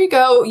 yeah, here you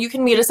go. You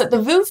can meet us at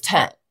the Vouv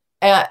tent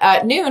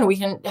at noon. We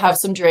can have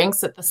some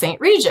drinks at the St.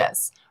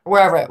 Regis or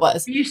wherever it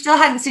was. You still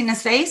hadn't seen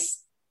his face?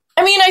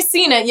 I mean, I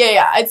seen it.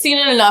 Yeah. I'd seen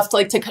it enough to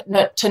like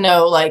to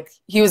know like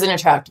he was an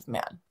attractive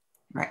man.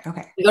 Right.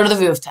 Okay. We go to the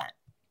Vouv tent.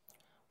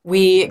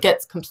 We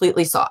get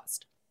completely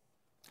sauced.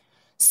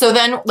 So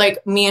then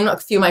like me and a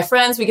few of my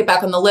friends, we get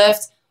back on the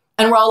lift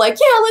and we're all like,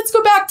 yeah, let's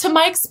go back to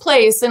Mike's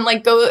place and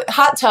like go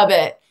hot tub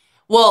it.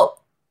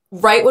 Well,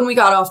 right when we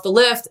got off the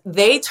lift,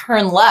 they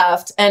turn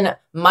left and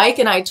Mike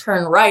and I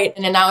turn right.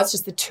 And now it's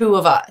just the two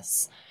of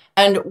us.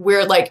 And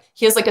we're like,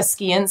 he has like a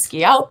ski in,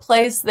 ski out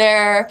place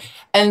there.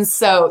 And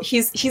so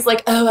he's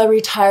like, oh, I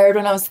retired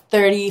when I was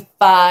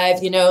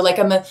 35, you know, like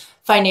I'm a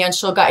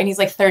financial guy. And he's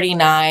like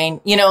 39,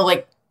 you know,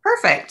 like.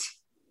 Perfect.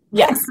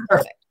 Yes,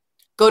 perfect.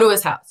 Go to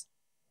his house.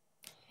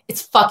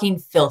 It's fucking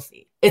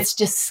filthy. It's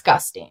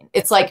disgusting.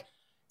 It's like,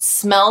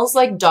 smells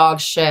like dog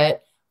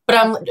shit, but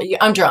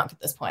I'm drunk at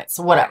this point.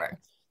 So whatever.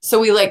 So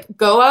we like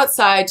go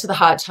outside to the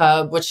hot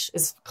tub, which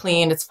is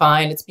clean. It's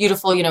fine. It's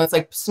beautiful. You know, it's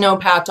like snow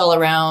packed all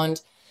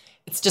around.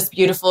 It's just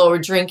beautiful. We're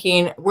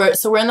drinking. We're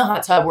in the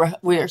hot tub.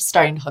 We're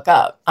starting to hook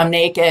up. I'm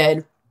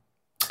naked.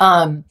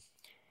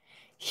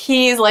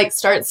 He like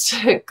starts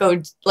to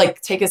go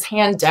like take his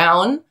hand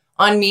down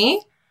on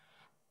me.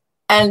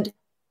 And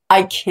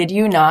I kid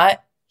you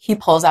not, he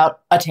pulls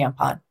out a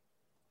tampon.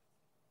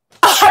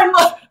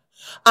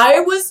 I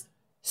was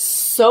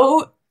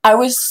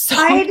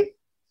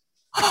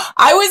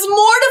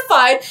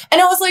mortified.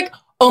 And I was like,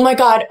 oh my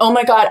God,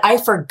 I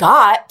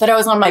forgot that I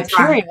was on my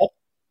period.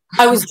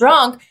 I was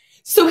drunk.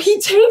 So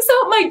he takes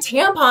out my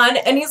tampon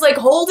and he's like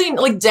holding,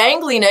 like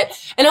dangling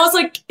it. And I was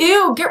like,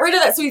 ew, get rid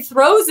of that. So he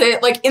throws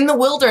it like in the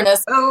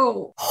wilderness.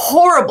 Oh,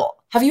 horrible.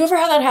 Have you ever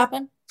had that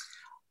happen?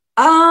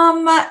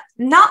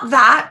 Not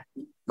that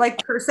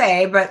like per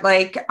se, but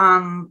like,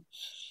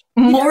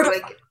 more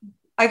like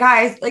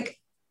guys, like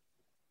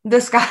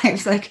this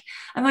guy's like,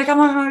 I'm like, I'm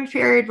on my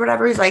period,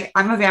 whatever. He's like,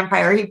 I'm a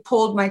vampire. He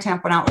pulled my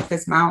tampon out with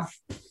his mouth.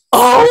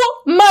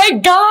 Oh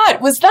my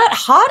God. Was that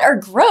hot or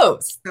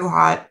gross? So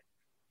hot.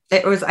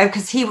 It was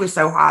because he was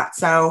so hot.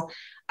 So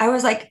I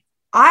was like,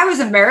 I was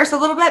embarrassed a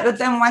little bit, but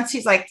then once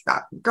he's like,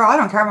 girl, I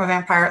don't care. I'm a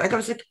vampire. Like I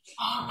was like,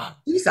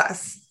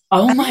 Jesus.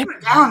 Oh and my he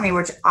went down on me,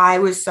 which I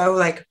was so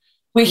like.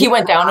 Wait, he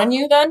went down on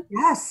you then?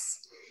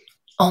 Yes.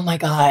 Oh my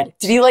God.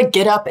 Did he like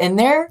get up in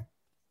there?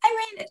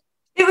 I mean,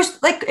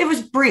 it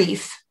was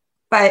brief,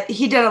 but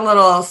he did a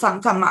little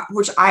something,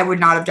 which I would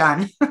not have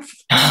done.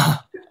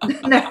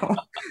 No,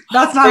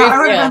 that's not, I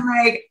would have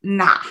been like,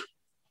 nah.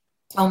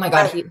 Oh my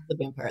God. He's the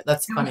vampire.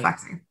 That's funny.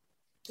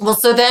 Well,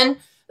 so then,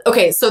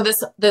 okay. So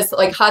this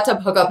like hot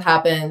tub hookup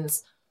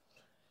happens.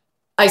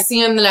 I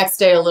see him the next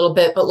day a little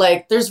bit, but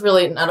like, there's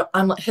really not,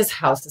 his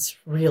house is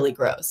really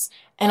gross.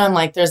 And I'm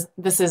like, this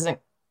isn't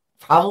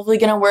probably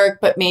going to work,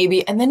 but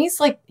maybe. And then he's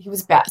like, he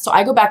was bad. So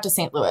I go back to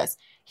St. Louis.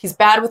 He's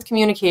bad with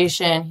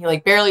communication. He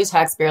like barely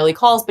texts, barely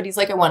calls, but he's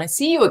like, I want to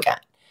see you again.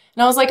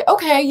 And I was like,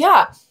 okay,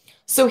 yeah.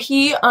 So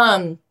he,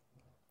 but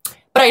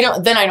I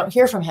don't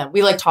hear from him.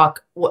 We like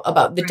talk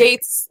about the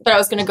dates that I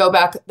was going to go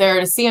back there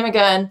to see him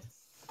again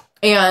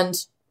and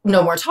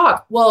no more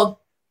talk. Well,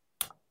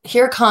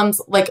 here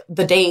comes like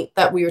the date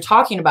that we were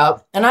talking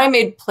about. And I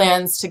made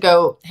plans to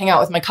go hang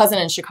out with my cousin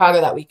in Chicago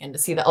that weekend to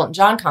see the Elton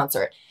John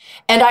concert.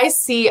 And I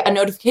see a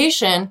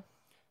notification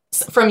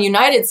from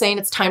United saying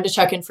it's time to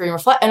check in for your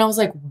flight. And I was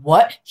like,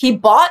 what? He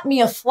bought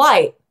me a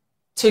flight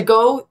to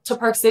go to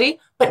Park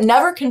City, but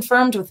never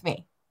confirmed with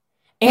me.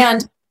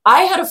 And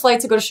I had a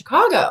flight to go to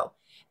Chicago.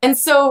 And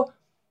so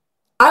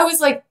I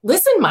was like,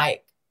 listen,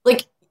 Mike,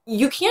 like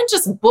you can't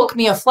just book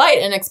me a flight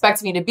and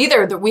expect me to be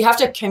there. We have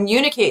to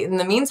communicate in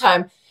the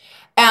meantime.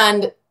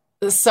 And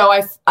So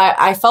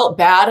I felt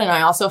bad, and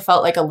I also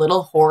felt like a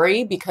little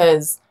hoary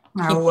because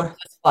he booked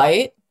this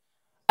flight.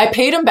 I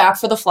paid him back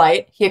for the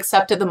flight. He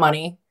accepted the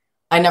money.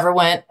 I never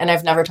went, and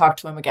I've never talked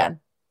to him again.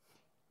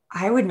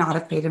 I would not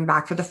have paid him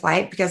back for the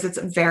flight because it's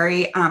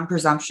very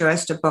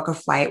presumptuous to book a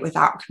flight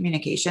without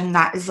communication.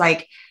 That is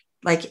like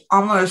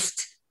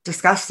almost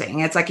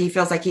disgusting. It's like he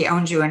feels like he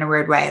owns you in a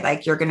weird way.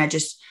 Like you're going to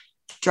just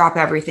drop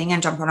everything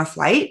and jump on a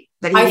flight.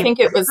 I think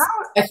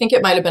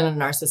it might have been a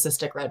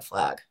narcissistic red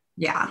flag.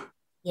 Yeah.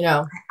 You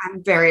know,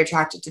 I'm very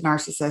attracted to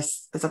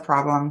narcissists. It's a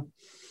problem.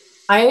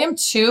 I am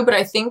too, but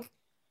I think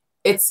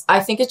it's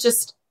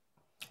just,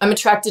 I'm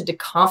attracted to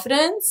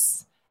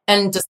confidence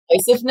and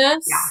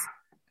decisiveness. Yeah.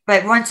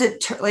 But once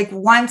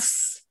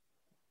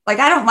I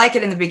don't like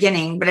it in the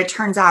beginning, but it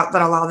turns out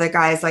that a lot of the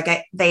guys, like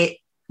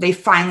they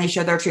finally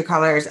show their true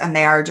colors and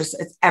they are just,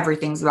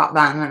 everything's about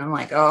them. And I'm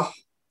like, oh,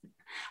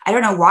 I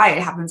don't know why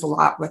it happens a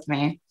lot with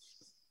me.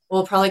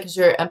 Well, probably because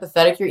you're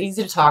empathetic, you're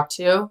easy to talk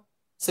to.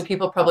 So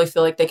people probably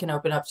feel like they can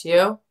open up to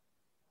you.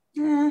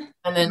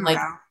 And then like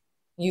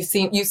you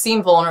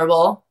seem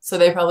vulnerable. So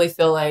they probably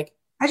feel like,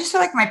 I just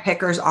feel like my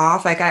picker's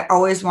off. Like I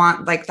always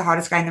want like the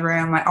hottest guy in the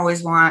room. I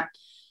always want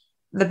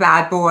the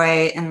bad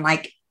boy. And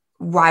like,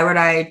 why would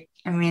I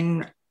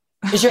mean,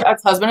 is your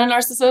ex-husband a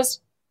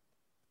narcissist?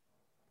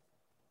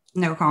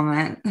 No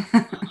comment.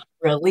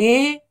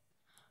 Really?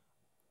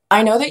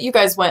 I know that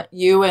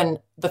you and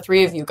the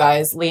three of you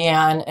guys,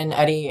 Leanne and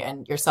Eddie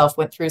and yourself,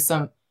 went through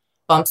some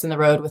bumps in the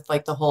road with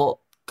like the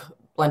whole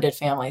blended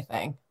family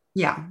thing.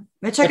 Yeah.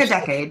 It took a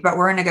decade, but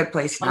we're in a good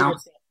place now.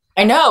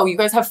 I know you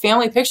guys have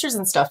family pictures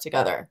and stuff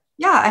together.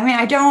 Yeah. I mean,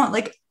 I don't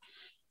like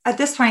at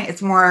this point,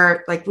 it's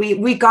more like we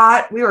were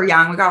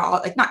young. We got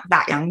all like, not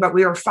that young, but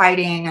we were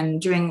fighting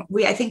and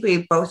I think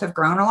we both have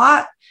grown a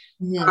lot.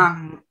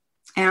 Mm-hmm.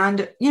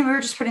 And we were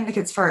just putting the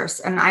kids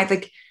first. And I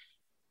think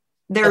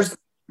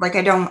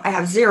I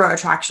have zero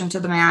attraction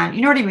to the man.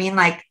 You know what I mean?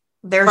 Like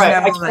there's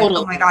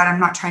oh my God, I'm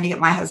not trying to get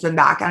my husband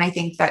back. And I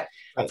think that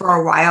for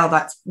a while,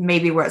 that's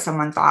maybe what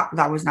someone thought.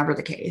 That was never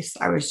the case.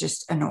 I was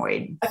just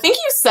annoyed. I think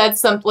you said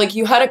something like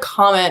you had a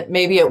comment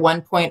maybe at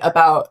one point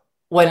about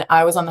when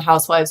I was on the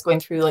Housewives going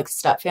through like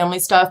step family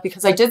stuff,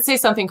 because I did say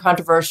something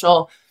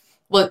controversial.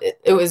 Well,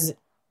 it was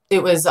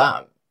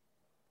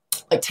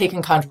like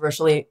taken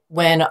controversially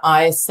when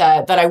I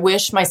said that I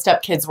wish my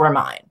stepkids were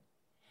mine.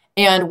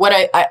 And what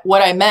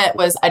I meant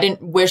was I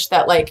didn't wish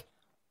that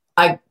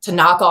to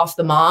knock off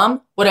the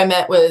mom. What I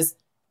meant was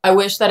I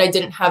wish that I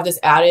didn't have this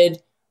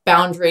added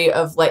boundary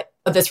of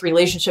this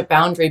relationship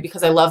boundary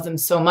because I love them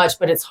so much,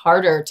 but it's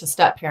harder to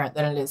step parent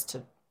than it is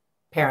to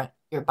parent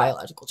your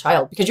biological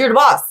child because you're the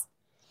boss.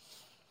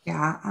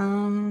 Yeah.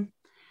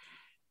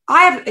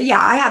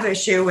 I have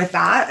issue with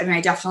that. I mean,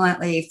 I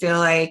definitely feel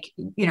like,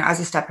 as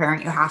a step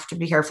parent, you have to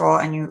be careful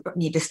and you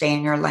need to stay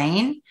in your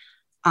lane.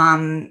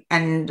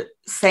 And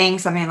saying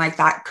something like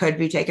that could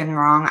be taken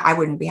wrong. I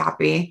wouldn't be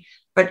happy,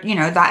 but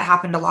that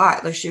happened a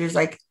lot. Like she was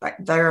like,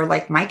 they're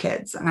like my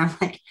kids. And I'm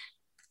like,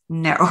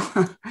 no,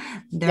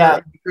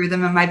 I grew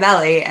them in my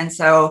belly. And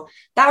so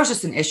that was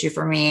just an issue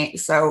for me.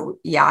 So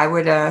yeah, I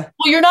would, well,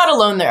 you're not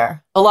alone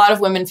there. A lot of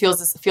women feel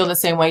the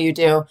same way you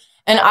do.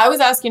 And I was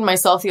asking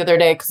myself the other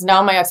day, because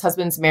now my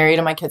ex-husband's married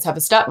and my kids have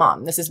a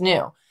stepmom. This is new.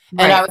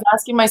 Right. And I was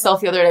asking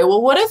myself the other day,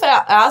 well, what if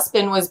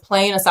Aspen was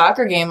playing a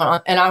soccer game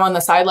and I'm on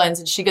the sidelines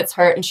and she gets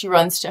hurt and she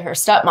runs to her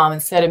stepmom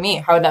instead of me?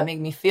 How would that make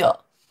me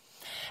feel?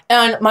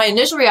 And my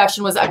initial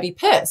reaction was I'd be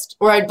pissed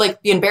or I'd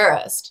be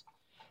embarrassed.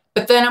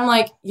 But then I'm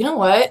like, you know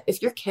what?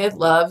 If your kid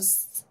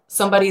loves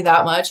somebody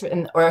that much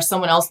or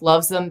someone else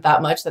loves them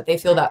that much that they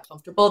feel that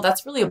comfortable,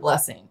 that's really a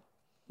blessing.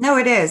 No,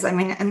 it is. I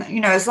mean, and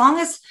as long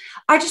as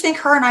I just think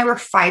her and I were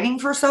fighting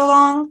for so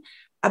long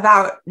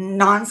about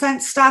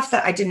nonsense stuff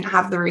that I didn't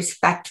have the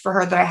respect for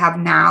her that I have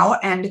now.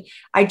 And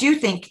I do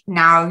think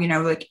now,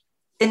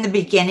 in the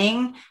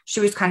beginning, she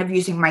was kind of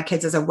using my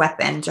kids as a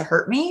weapon to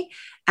hurt me.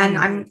 And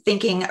I'm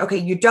thinking, okay,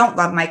 you don't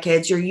love my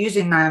kids. You're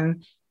using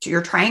them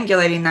you're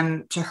triangulating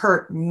them to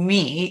hurt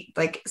me.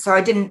 So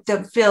I didn't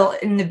feel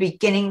in the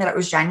beginning that it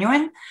was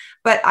genuine,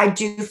 but I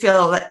do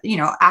feel that,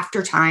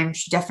 after time,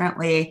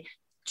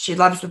 she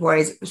loves the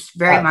boys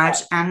very much.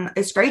 And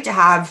it's great to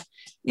have,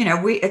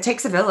 it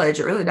takes a village.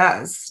 It really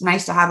does. It's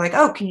nice to have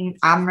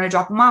I'm going to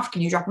drop them off.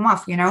 Can you drop them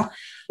off?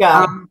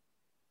 Yeah.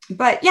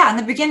 But yeah, in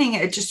the beginning,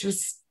 it just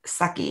was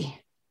sucky.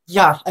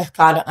 Yeah.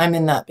 God, I'm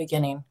in that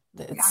beginning.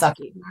 It's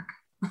sucky.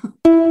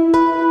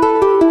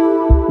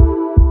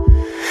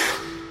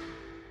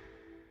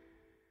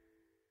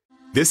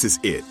 This is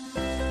it.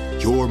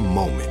 Your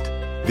moment.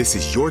 This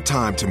is your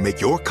time to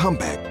make your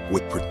comeback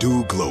with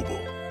Purdue Global.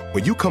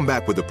 When you come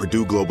back with a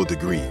Purdue Global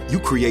degree, you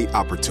create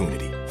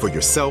opportunity for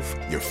yourself,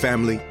 your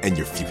family, and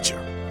your future.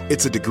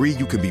 It's a degree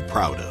you can be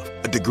proud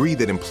of, a degree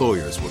that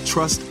employers will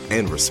trust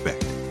and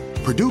respect.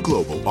 Purdue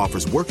Global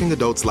offers working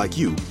adults like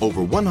you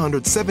over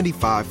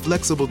 175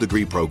 flexible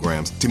degree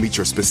programs to meet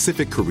your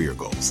specific career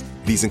goals.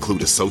 These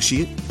include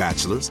associate,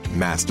 bachelor's,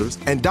 master's,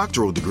 and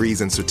doctoral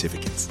degrees and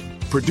certificates.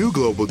 Purdue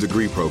Global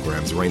degree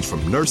programs range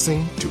from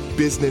nursing to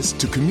business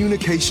to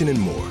communication and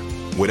more.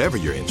 Whatever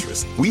your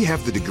interest, we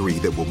have the degree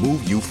that will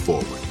move you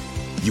forward.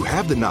 You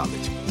have the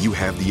knowledge, you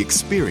have the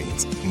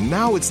experience.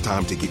 Now it's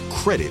time to get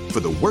credit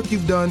for the work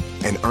you've done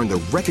and earn the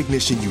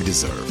recognition you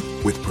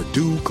deserve with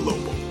Purdue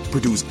Global,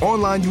 Purdue's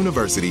online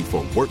university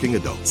for working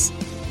adults.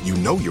 You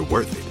know you're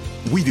worth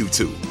it. We do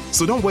too.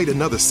 So don't wait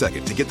another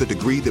second to get the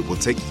degree that will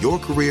take your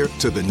career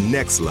to the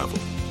next level.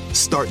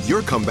 Start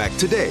your comeback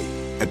today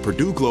at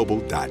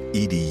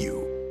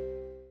purdueglobal.edu.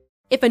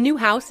 If a new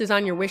house is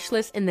on your wish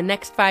list in the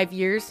next 5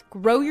 years,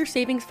 grow your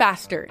savings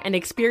faster and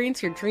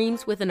experience your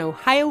dreams with an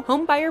Ohio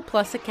Homebuyer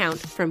Plus account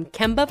from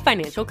Kemba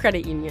Financial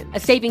Credit Union. A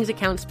savings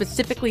account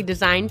specifically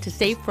designed to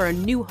save for a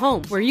new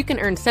home where you can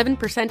earn 7%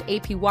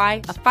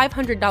 APY,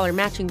 a $500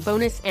 matching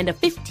bonus, and a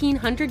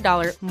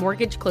 $1,500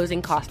 mortgage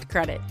closing cost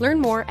credit. Learn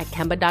more at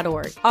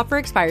Kemba.org. Offer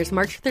expires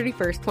March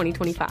 31st,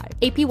 2025.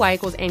 APY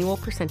equals annual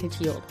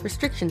percentage yield.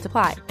 Restrictions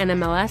apply.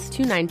 NMLS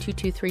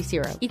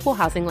 292230. Equal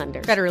housing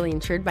lender. Federally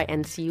insured by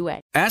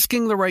NCUA.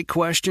 Asking the right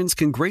questions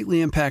can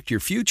greatly impact your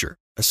future,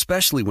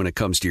 especially when it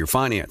comes to your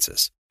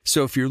finances.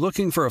 So if you're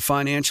looking for a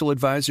financial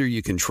advisor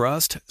you can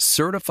trust,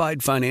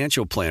 certified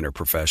financial planner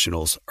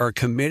professionals are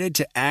committed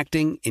to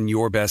acting in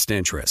your best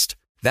interest.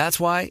 That's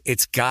why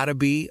it's got to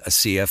be a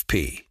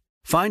CFP.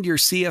 Find your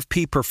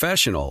CFP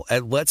professional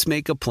at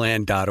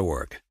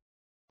letsmakeaplan.org.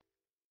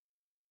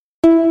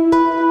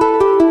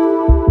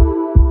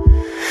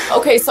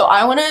 Okay, so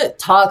I want to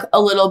talk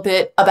a little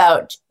bit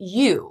about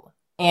you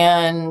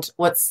and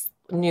what's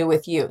new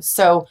with you.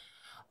 So,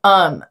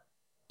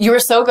 you were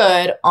so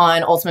good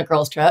on Ultimate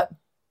Girls Trip.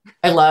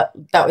 I love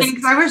that.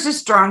 Thanks, I was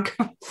just drunk.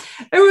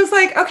 It was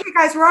like, okay,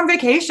 guys, we're on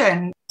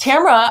vacation.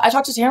 I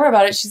talked to Tamara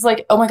about it. She's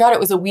like, oh my God, it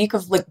was a week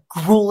of like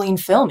grueling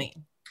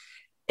filming.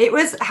 It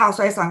was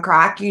Housewives on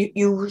crack.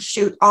 You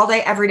shoot all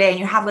day, every day, and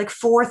you have like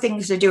 4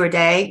 things to do a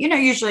day. You know,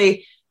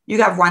 usually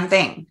you have one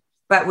thing,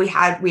 but we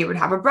would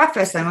have a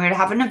breakfast, and we would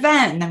have an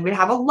event, and then we'd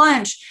have a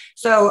lunch.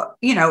 So,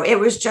 you know, it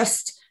was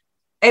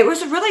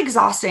really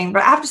exhausting,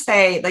 but I have to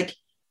say, like,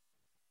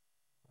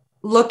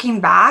 looking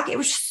back, it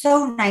was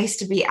so nice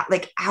to be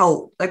like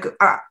out. Like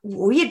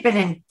we had been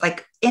in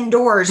like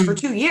indoors for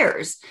 2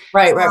 years.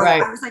 Right.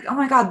 I was like, oh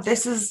my God,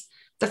 this is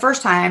the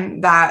first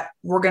time that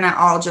we're going to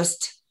all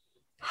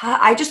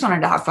I just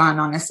wanted to have fun,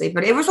 honestly,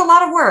 but it was a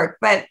lot of work,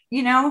 but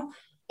yeah.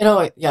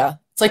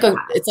 It's like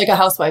a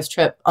housewives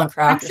trip on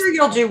crack. I'm sure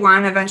you'll do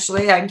one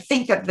eventually. I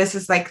think that this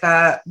is like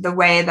the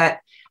way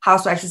that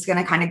Housewives is going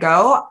to kind of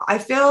go, I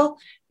feel,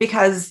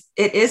 because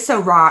it is so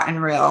raw and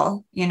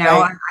real, Right.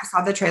 I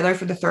saw the trailer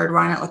for the 3rd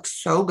one. It looks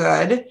so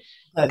good.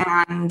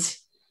 And,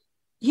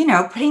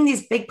 putting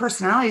these big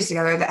personalities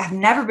together that have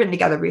never been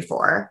together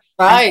before.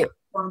 Right.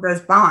 Form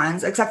those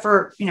bonds, except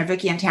for,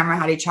 Vicky and Tamara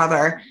had each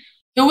other.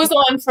 Who was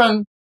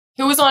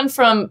on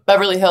from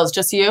Beverly Hills?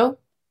 Just you?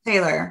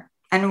 Taylor.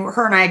 And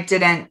her and I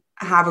didn't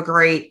have a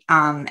great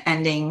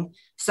ending.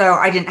 So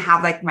I didn't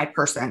have like my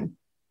person.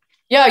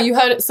 Yeah, you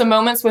had some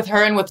moments with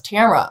her and with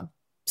Tamara.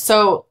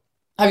 So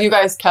have you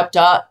guys kept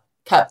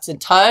in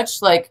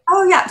touch? Like,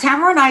 oh yeah,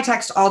 Tamara and I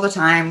text all the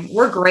time.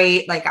 We're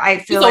great. Like I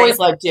feel she's always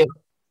liked you.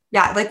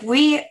 Yeah, like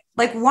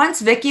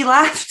once Vicky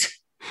left,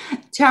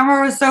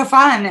 Tamara was so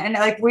fun, and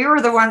like we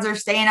were the ones that are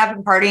staying up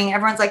and partying.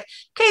 Everyone's like,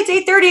 "Okay,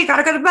 it's 8:30,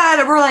 gotta go to bed,"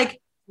 and we're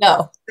like,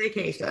 "No,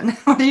 vacation."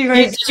 What do you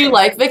guys? Did you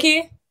like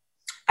Vicky?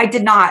 I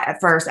did not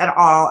at first at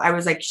all. I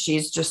was like,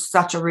 she's just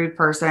such a rude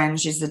person.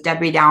 She's a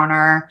Debbie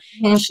Downer.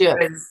 She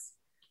is.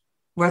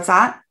 What's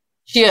that?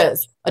 She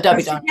is a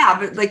Debbie Downer.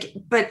 Yeah,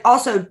 but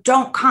also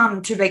don't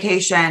come to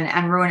vacation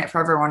and ruin it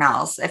for everyone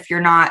else if you're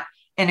not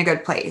in a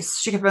good place.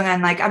 She kept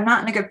being like, I'm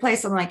not in a good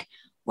place. I'm like,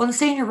 well, then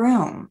stay in your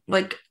room.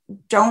 Like,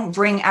 don't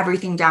bring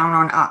everything down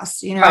on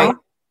us, Right.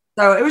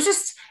 So it was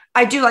just,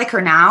 I do like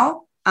her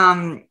now.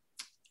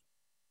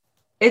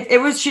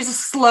 She's a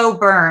slow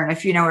burn,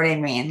 if you know what I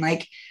mean.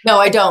 Like, no,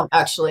 I don't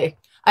actually.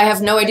 I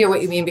have no idea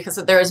what you mean, because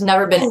there has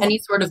never been any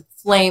sort of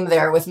flame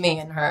there with me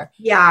and her.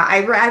 Yeah,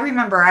 I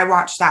remember I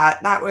watched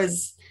that. That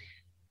was,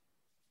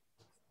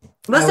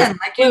 listen,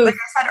 like I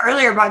said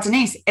earlier about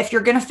Denise, if you're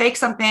going to fake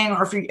something,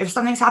 or if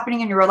something's happening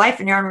in your real life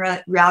and you're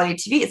on reality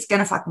TV, it's going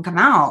to fucking come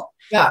out.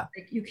 Yeah.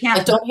 Like, you can't.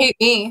 Like, don't hate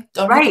me.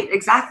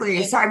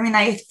 Exactly. So, I mean,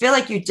 I feel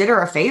like you did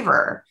her a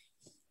favor.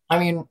 I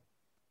mean,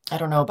 I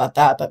don't know about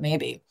that, but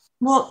maybe.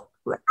 Well,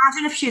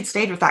 imagine if she had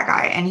stayed with that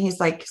guy and he's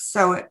like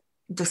so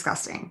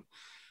disgusting.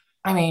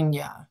 I mean,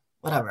 yeah,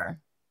 whatever.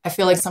 I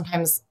feel like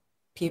sometimes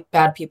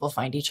bad people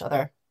find each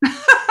other.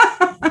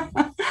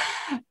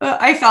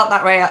 I felt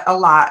that way a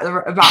lot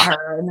about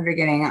her in the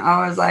beginning.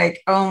 I was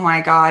like, oh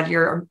my God,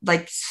 you're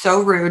like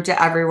so rude to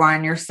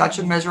everyone. You're such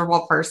a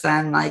miserable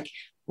person. Like,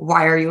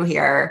 why are you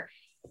here?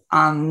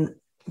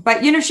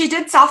 But she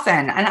did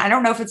soften, and I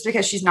don't know if it's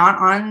because she's not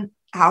on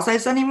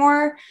Housewives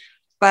anymore,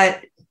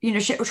 but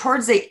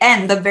towards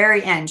the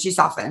very end, she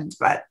softened.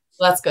 But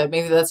well, that's good.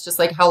 Maybe that's just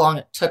like how long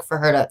it took for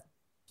her to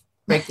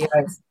break the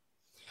ice.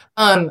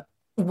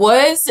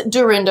 Was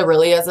Dorinda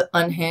really as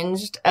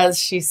unhinged as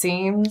she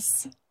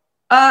seems?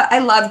 I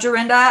love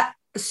Dorinda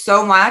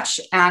so much.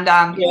 And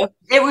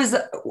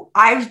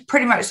I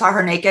pretty much saw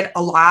her naked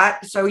a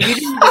lot. So you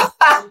didn't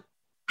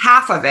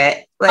half of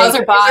it. Like, how's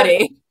her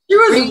body? She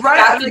was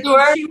right.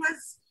 Like, she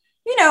was,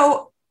 you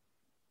know,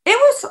 it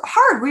was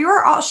hard. We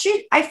were all,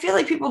 I feel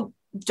like people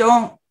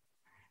don't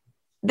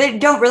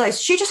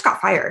realize she just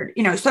got fired.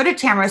 You know, so did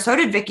Tamara, so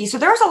did Vicky. So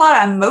there was a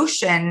lot of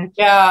emotion.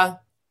 Yeah.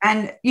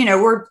 And, you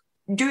know, we're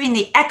doing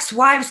the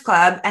ex-wives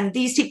club, and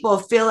these people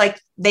feel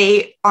like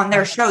on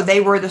their show,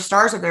 they were the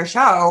stars of their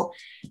show.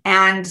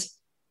 And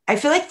I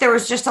feel like there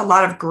was just a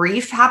lot of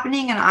grief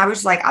happening. And I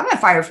was like, I'm not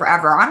fired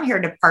forever. I'm here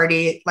to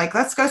party. Like,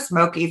 let's go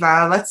smoke,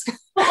 Eva. Let's go.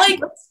 But like,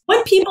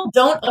 what people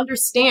don't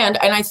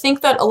understand, and I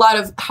think that a lot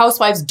of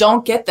housewives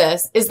don't get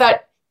this, is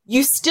that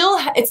it's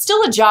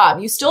still a job.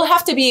 You still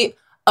have to be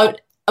a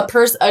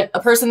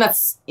person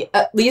that's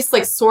at least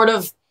like sort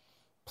of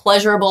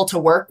pleasurable to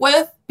work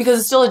with, because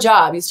it's still a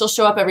job. You still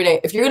show up every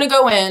day. If you're going to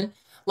go in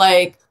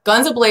like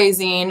guns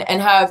a-blazing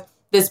and have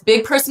this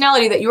big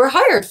personality that you were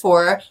hired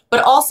for,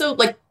 but also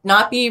like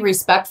not be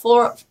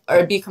respectful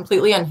or be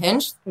completely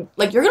unhinged,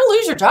 like you're going to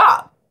lose your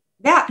job.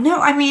 Yeah, no,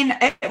 I mean,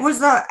 it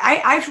was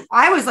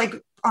I was like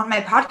on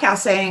my podcast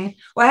saying,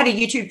 well, I had a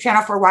YouTube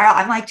channel for a while.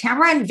 I'm like,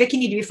 Tamara and Vicky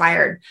need to be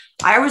fired.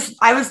 I was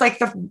like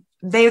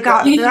they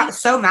got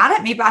so mad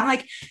at me, but I'm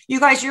like, you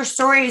guys, your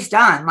story is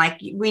done.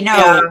 Like, we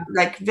know,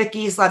 like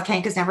Vicky's love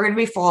tank is never going to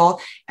be full,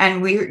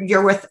 and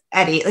you're with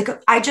Eddie. Like,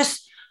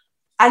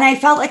 I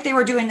felt like they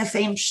were doing the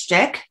same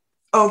shtick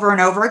over and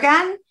over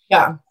again.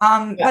 Yeah.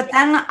 But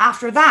then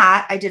after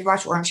that, I did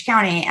watch Orange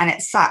County, and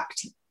it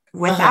sucked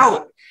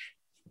without.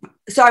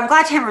 So I'm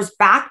glad Tamara's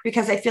back,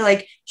 because I feel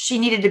like she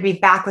needed to be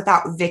back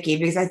without Vicky,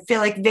 because I feel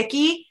like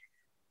Vicky,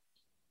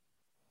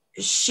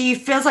 she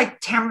feels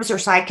like Tamara's her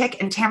sidekick,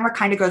 and Tamara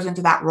kind of goes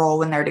into that role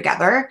when they're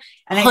together.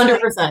 And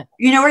 100%. Like,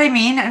 you know what I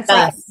mean? And it's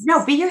like,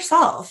 no, be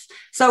yourself.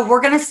 So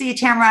we're going to see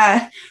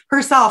Tamara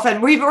herself.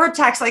 And we were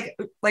text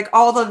like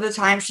all of the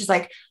time. She's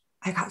like,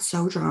 I got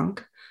so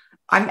drunk.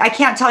 I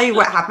can't tell you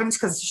what happens,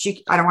 because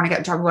I don't want to get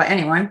in trouble with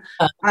anyone.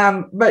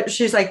 But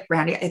she's like,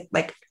 Brandy,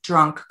 like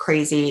drunk,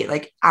 crazy,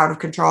 like out of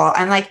control.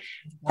 And like,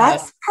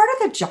 that's part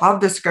of the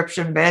job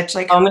description, bitch.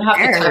 Like, I'm going to have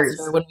to text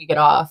her when we get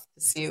off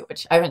to see,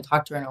 which I haven't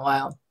talked to her in a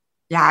while.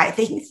 Yeah, I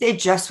think they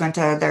just went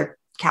to their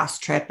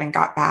cast trip and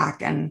got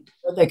back. And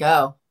where'd they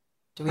go?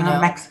 Do we know?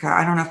 Mexico.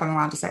 I don't know if I'm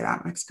allowed to say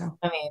that. Mexico.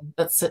 I mean,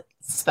 that's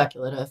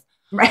speculative.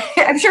 Right.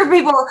 I'm sure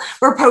people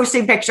were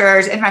posting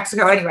pictures in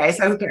Mexico anyway,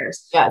 so who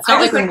cares? Yeah, it's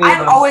not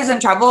I'm always in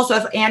trouble. So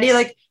if Andy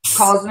like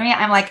calls me,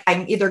 I'm like,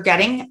 I'm either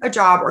getting a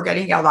job or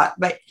getting yelled at.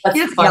 But he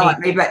doesn't yell at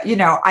me, but you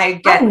know,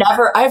 I've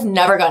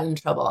never gotten in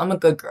trouble. I'm a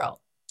good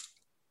girl.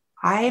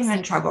 I'm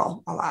in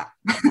trouble a lot.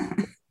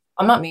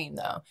 I'm not mean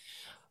though.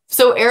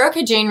 So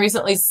Erika Jayne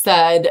recently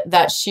said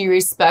that she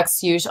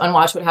respects you on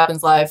Watch What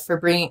Happens Live for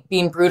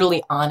being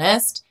brutally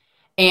honest,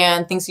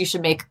 and thinks you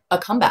should make a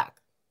comeback.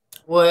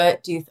 Are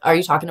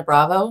you talking to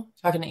Bravo?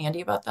 Talking to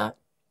Andy about that?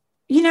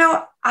 You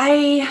know,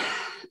 I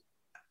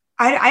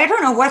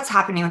don't know what's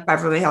happening with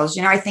Beverly Hills.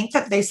 You know, I think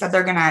that they said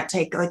they're going to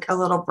take like a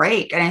little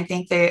break. And I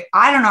think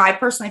I don't know. I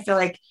personally feel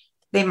like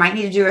they might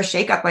need to do a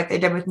shakeup like they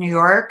did with New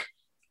York,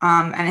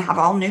 and have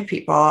all new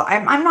people.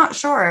 I'm not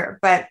sure,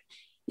 but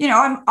you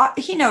know,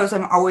 he knows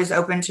I'm always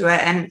open to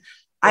it. And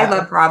I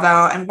love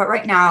Bravo. But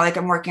right now, like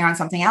I'm working on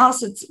something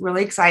else. It's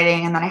really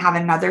exciting. And then I have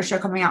another show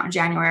coming out in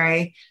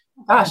January.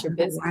 Gosh, you're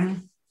busy.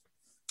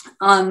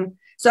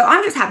 So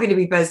I'm just happy to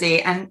be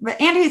busy. But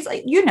Andy's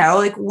like, you know,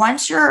 like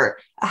once you're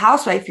a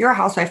housewife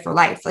for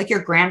life, like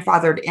you're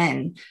grandfathered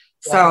in.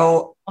 Yeah.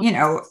 So, you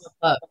know,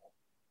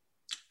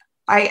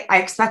 I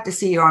expect to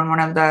see you on one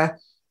of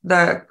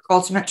the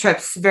ultimate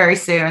trips very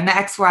soon, the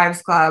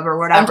ex-wives club or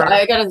whatever.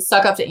 I got to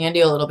suck up to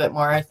Andy a little bit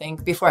more, I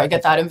think, before I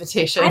get that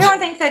invitation.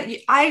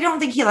 I don't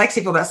think he likes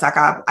people that suck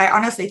up. I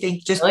honestly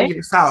think just be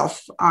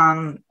yourself.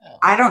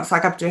 I don't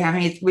suck up to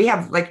him. We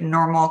have like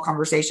normal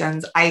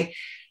conversations.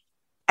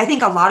 I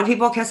think a lot of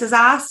people kiss his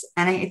ass,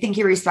 and I think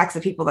he respects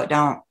the people that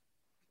don't.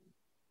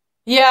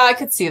 Yeah, I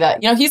could see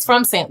that. You know, he's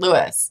from St.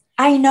 Louis.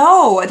 I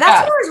know. That's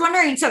what I was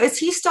wondering. So is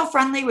he still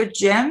friendly with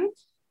Jim?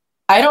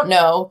 I don't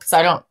know,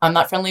 because I'm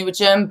not friendly with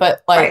Jim,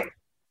 but like. Right.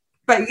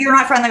 But you're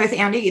not friendly with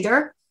Andy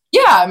either?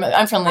 Yeah,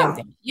 I'm friendly with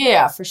Andy.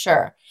 Yeah, for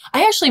sure.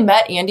 I actually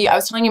met Andy. I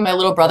was telling you my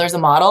little brother's a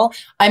model.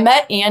 I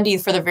met Andy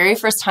for the very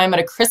first time at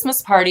a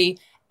Christmas party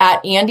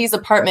at Andy's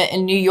apartment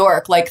in New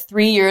York, like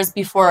 3 years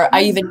before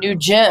I even knew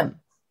Jim.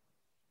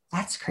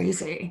 That's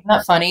crazy. Isn't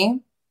that funny?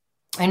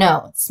 I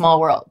know. It's a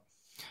small world.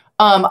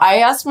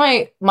 I asked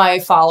my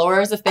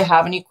followers if they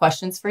have any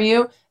questions for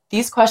you.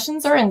 These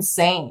questions are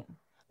insane.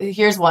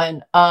 Here's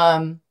one.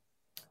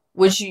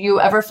 Would you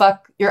ever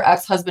fuck your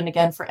ex-husband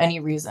again for any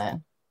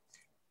reason?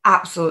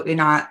 Absolutely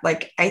not.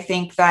 Like, I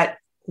think that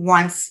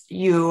once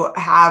you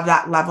have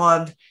that level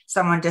of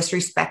someone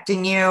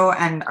disrespecting you,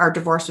 and our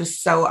divorce was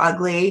so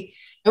ugly.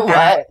 It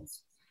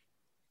was.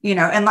 You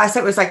know, unless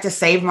it was like to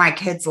save my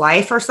kid's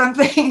life or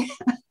something.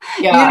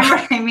 Yeah. You know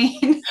what I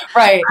mean?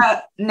 Right.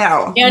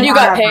 No. And you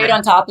got paid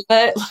on top of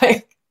it.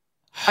 Like,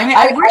 I mean,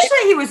 I wish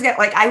that he was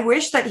I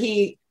wish that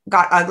he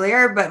got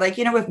uglier, but like,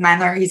 you know, with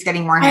men, he's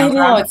getting more handsome.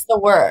 I know, it's the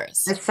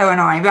worst. It's so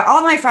annoying. But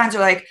all my friends are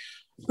like,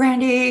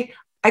 Brandy,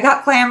 I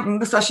got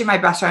especially my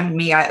best friend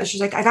Mia.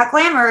 She's like, I got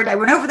glamored. I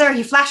went over there.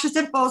 He flashed his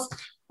dimples.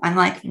 I'm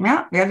like,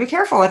 yeah, you gotta be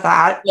careful with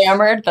that.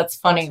 Glamored? That's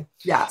funny.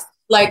 Yeah.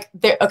 Like,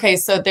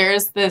 so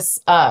there's this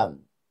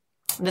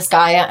this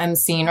guy I'm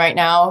seeing right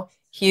now.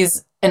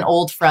 He's an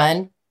old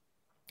friend,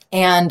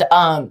 and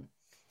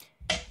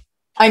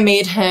I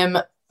made him,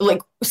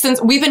 like,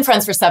 since we've been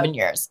friends for 7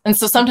 years. And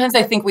so sometimes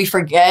I think we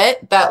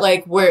forget that,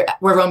 like, we're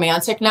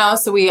romantic now.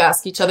 So we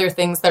ask each other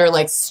things that are,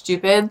 like,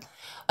 stupid.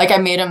 Like, I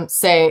made him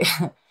say,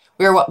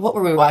 what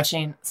were we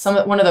watching?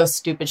 One of those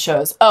stupid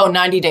shows. Oh,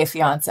 90 Day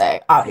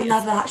Fiance. Obviously. I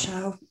love that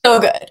show. So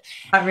good.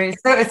 I mean,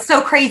 it's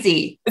so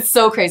crazy. It's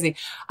so crazy.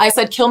 I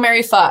said, kill,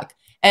 marry, fuck.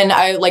 And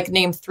I, like,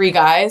 named 3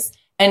 guys.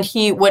 And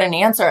he wouldn't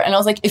answer. And I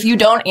was like, if you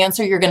don't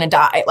answer, you're going to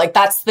die. Like,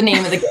 that's the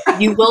name of the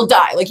game. You will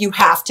die. Like, you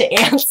have to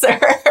answer.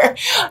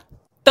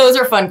 Those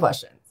are fun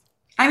questions.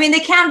 I mean, they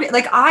can be.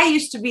 Like, I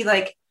used to be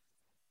like,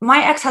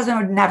 my ex-husband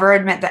would never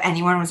admit that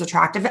anyone was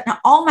attractive. And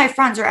all my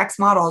friends are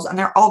ex-models and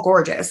they're all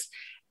gorgeous.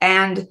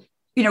 And,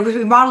 you know, because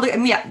we modeled, I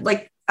mean, yeah,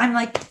 like, I'm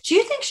like, do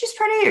you think she's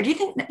pretty? Or do you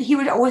think that he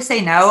would always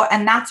say no?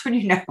 And that's when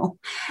you know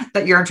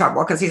that you're in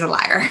trouble because he's a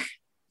liar.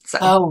 So,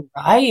 oh,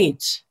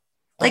 right.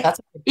 Like,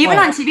 even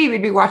on TV,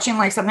 we'd be watching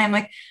like something. I'm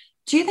like,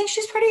 do you think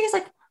she's pretty? He's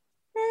like,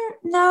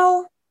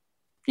 no.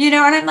 You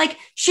know, and I'm like,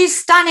 she's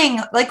stunning.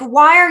 Like,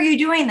 why are you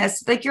doing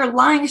this? Like, you're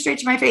lying straight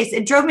to my face.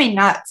 It drove me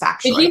nuts,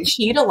 actually. Did he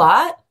cheat a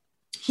lot?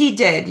 He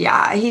did,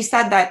 yeah. He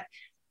said that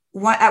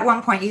at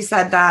one point, he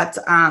said that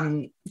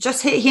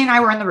just he and I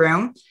were in the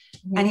room.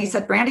 Mm-hmm. And he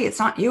said, Brandy, it's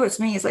not you, it's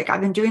me. He's like,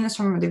 I've been doing this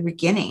from the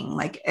beginning.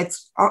 Like,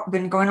 it's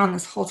been going on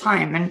this whole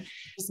time. And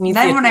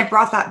then when I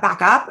brought that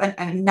back up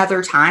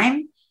another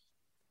time,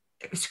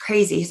 it was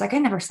crazy. He's like, I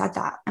never said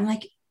that. I'm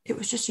like, it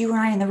was just you and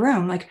I in the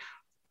room. Like,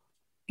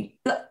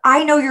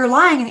 I know you're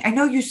lying. I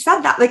know you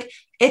said that. Like,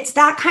 it's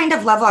that kind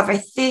of level of, I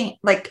think,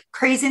 like,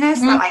 craziness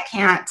that I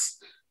can't.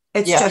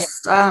 It's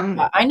just,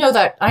 I know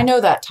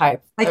that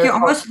type. Like, you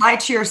almost lie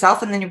to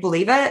yourself and then you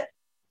believe it.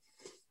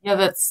 Yeah,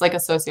 that's like a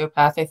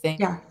sociopath, I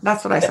think. Yeah,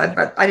 that's what I said,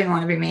 but I didn't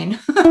want to be mean.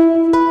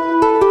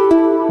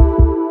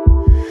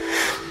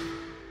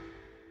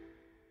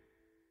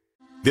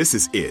 This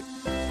is it.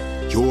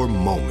 Your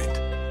moment.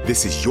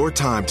 This is your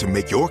time to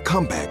make your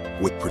comeback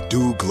with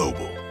Purdue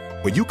Global.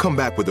 When you come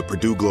back with a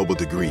Purdue Global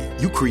degree,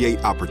 you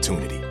create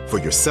opportunity for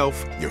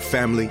yourself, your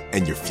family,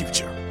 and your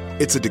future.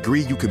 It's a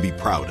degree you can be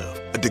proud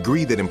of, a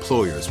degree that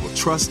employers will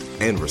trust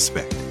and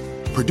respect.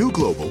 Purdue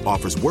Global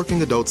offers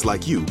working adults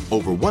like you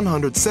over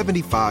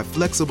 175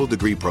 flexible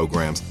degree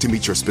programs to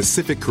meet your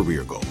specific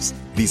career goals.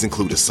 These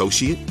include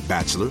associate,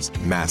 bachelor's,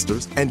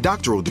 master's, and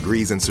doctoral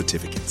degrees and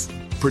certificates.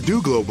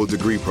 Purdue Global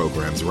degree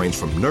programs range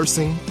from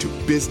nursing to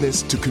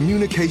business to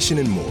communication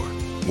and more.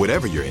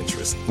 Whatever your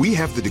interest, we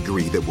have the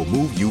degree that will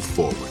move you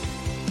forward.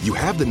 You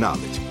have the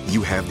knowledge,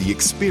 you have the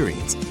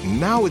experience.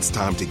 Now it's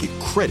time to get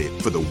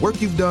credit for the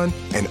work you've done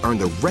and earn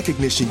the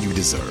recognition you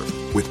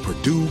deserve with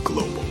Purdue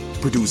Global,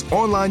 Purdue's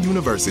online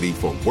university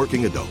for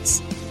working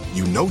adults.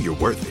 You know you're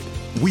worth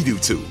it. We do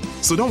too.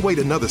 So don't wait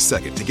another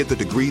second to get the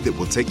degree that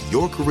will take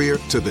your career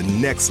to the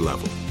next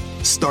level.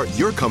 Start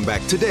your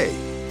comeback today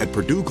at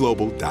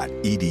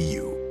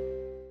purdueglobal.edu.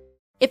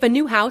 If a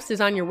new house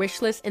is on your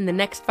wish list in the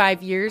next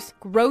 5 years,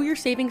 grow your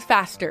savings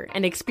faster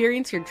and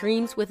experience your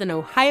dreams with an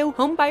Ohio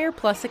Homebuyer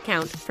Plus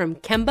account from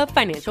Kemba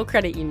Financial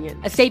Credit Union.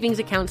 A savings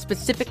account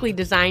specifically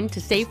designed to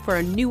save for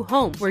a new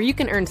home, where you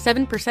can earn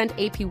 7%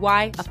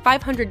 APY,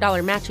 a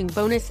 $500 matching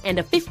bonus, and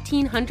a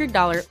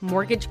 $1,500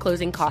 mortgage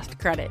closing cost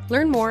credit.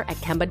 Learn more at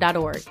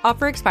Kemba.org.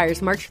 Offer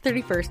expires March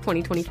 31st,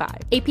 2025.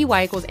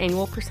 APY equals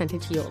annual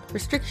percentage yield.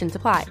 Restrictions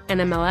apply.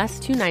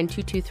 NMLS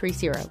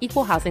 292230.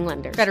 Equal housing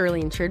lender.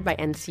 Federally insured by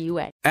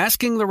NCUA.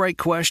 Asking the right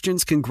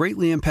questions can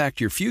greatly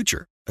impact your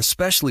future,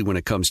 especially when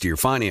it comes to your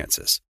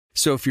finances.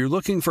 So if you're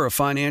looking for a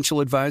financial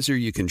advisor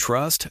you can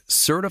trust,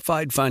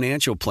 certified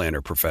financial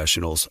planner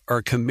professionals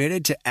are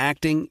committed to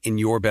acting in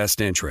your best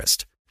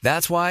interest.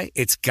 That's why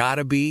it's got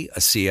to be a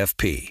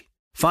CFP.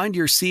 Find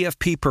your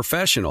CFP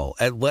professional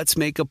at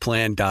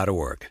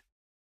letsmakeaplan.org.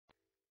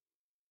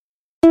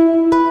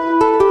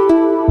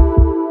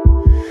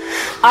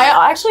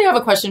 I actually have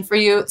a question for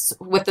you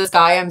with this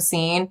guy I'm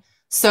seeing.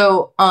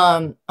 So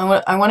I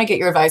want to get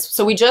your advice.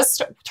 So we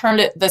just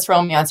turned this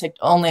romantic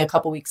only a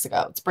couple weeks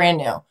ago. It's brand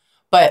new,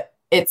 but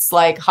it's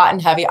like hot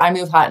and heavy. I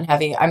move hot and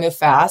heavy. I move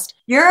fast.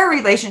 You're a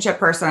relationship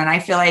person. I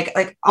feel like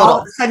all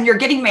of a sudden you're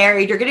getting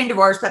married, you're getting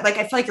divorced, but like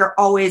I feel like you're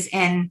always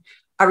in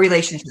a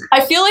relationship.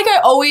 I feel like I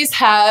always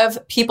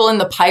have people in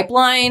the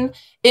pipeline.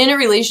 In a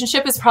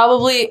relationship is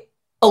probably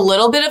a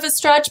little bit of a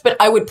stretch, but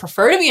I would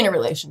prefer to be in a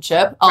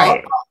relationship.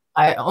 Right.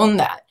 I own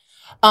that.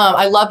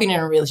 I love being in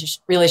a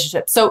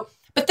relationship. So.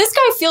 But this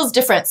guy feels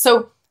different.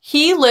 So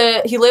he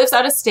lives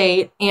out of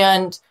state,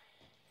 and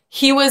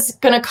he was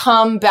going to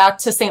come back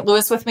to St.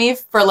 Louis with me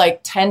for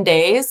like 10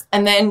 days.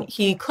 And then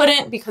he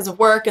couldn't because of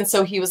work. And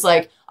so he was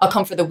like, I'll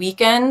come for the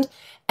weekend.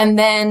 And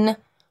then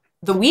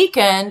the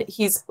weekend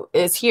is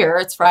here.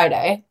 It's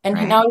Friday. And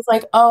now he's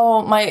like,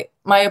 oh,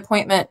 my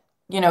appointment,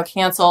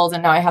 canceled.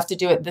 And now I have to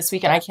do it this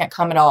weekend. I can't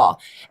come at all.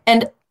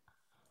 And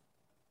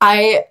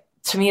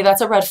To me,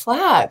 that's a red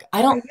flag.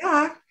 I don't,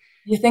 Yeah.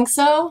 You think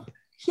so?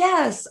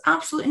 Yes,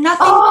 absolutely.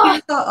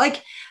 Nothing.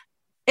 Like,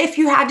 if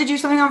you had to do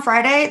something on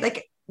Friday,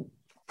 like,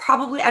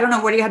 probably, I don't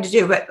know what you had to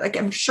do, but like,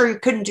 I'm sure you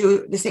couldn't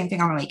do the same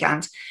thing on the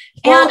weekend.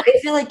 Well, And I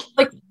feel like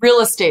real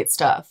estate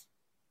stuff.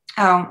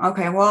 Oh,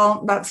 okay.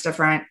 Well, that's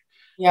different.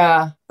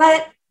 Yeah.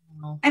 But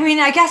I mean,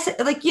 I guess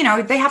like,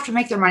 they have to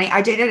make their money.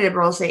 I dated a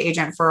real estate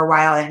agent for a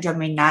while and it drove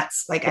me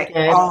nuts. Like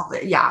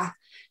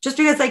just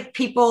because like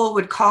people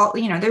would call,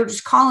 they were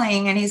just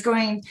calling and he's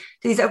going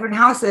to these open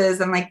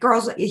houses and like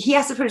girls, he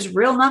has to put his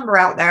real number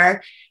out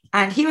there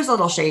and he was a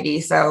little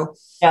shady. So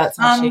yeah, it's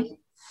not shady.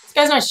 This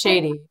guy's not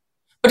shady,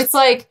 but it's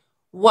like,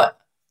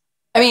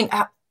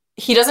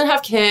 he doesn't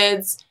have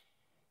kids.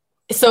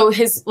 So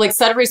his like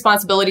set of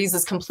responsibilities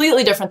is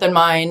completely different than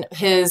mine.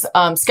 His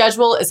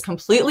schedule is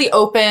completely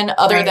open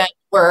other than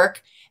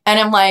work. And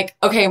I'm like,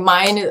 okay,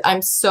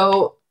 I'm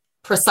so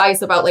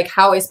precise about like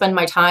how I spend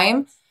my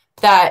time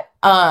that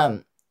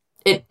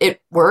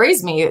it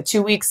worries me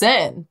 2 weeks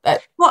in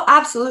that. Well,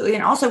 absolutely.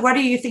 And also, what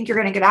do you think you're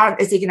going to get out of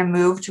it? Is he going to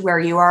move to where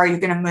you are? Are you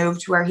going to move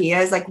to where he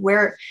is? Like,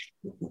 where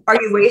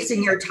are you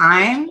wasting your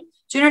time?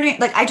 Do you know what I mean?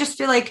 Like, I just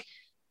feel like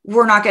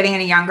we're not getting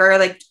any younger.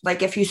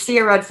 Like if you see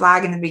a red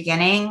flag in the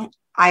beginning,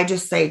 I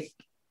just say,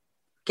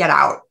 get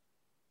out.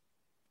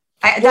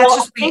 I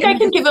think I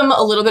can give him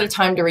a little bit of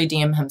time to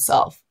redeem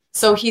himself.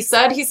 So he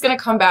said he's going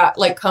to come back,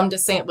 like come to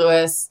St.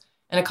 Louis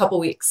in a couple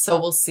weeks. So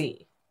we'll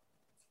see.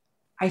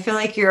 I feel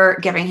like you're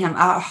giving him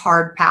a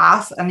hard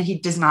pass and he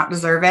does not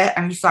deserve it.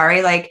 I'm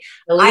sorry. Like,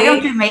 really?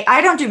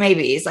 I don't do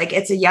maybes. Like,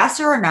 it's a yes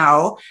or a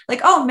no.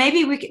 Like, oh,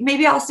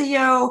 maybe I'll see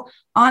you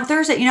on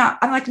Thursday.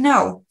 I'm like,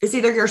 no, it's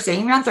either you're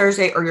seeing me on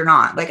Thursday or you're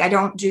not. Like, I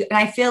don't do, and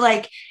I feel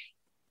like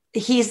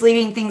he's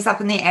leaving things up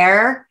in the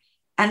air.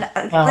 And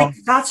like,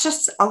 that's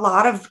just a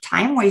lot of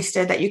time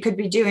wasted that you could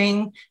be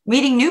doing,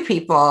 meeting new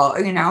people,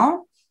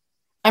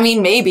 I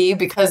mean, maybe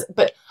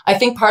but I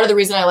think part of the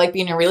reason I like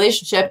being in a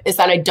relationship is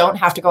that I don't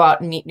have to go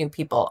out and meet new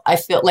people. I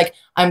feel like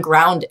I'm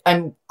grounded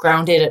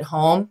at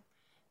home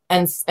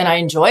and I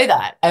enjoy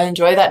that. I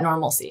enjoy that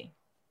normalcy.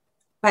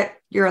 But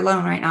you're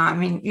alone right now. I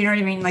mean, you know what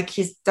I mean? Like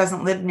he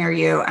doesn't live near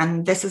you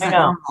and this isn't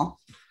normal.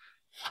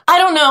 I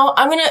don't know.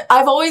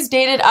 I've always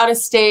dated out of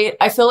state.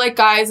 I feel like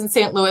guys in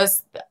St.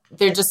 Louis,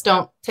 they just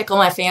don't tickle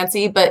my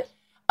fancy, but,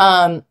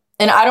 and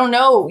I don't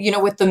know,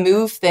 with the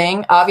move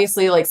thing,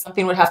 obviously like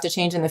something would have to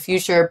change in the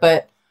future,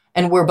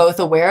 and we're both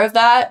aware of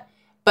that,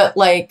 but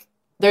like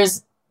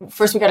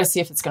first we got to see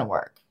if it's going to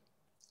work.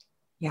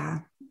 Yeah.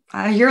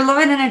 You're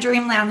living in a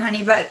dreamland,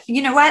 honey, but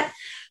you know what?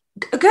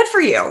 Good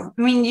for you.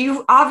 I mean,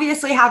 you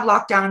obviously have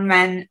lockdown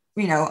men,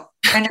 in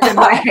a good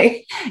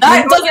way.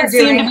 That doesn't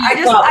seem to be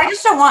I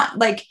just don't want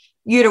like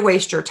you to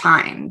waste your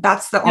time.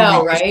 That's the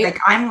only right? Like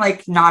I'm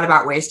like not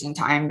about wasting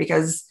time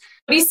because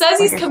but he says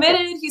he's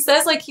committed. He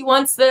says like he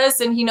wants this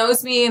and he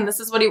knows me and this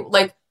is what he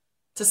like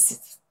to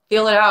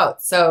feel it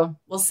out. So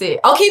we'll see.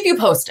 I'll keep you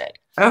posted.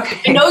 Okay.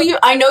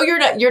 I know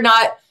you're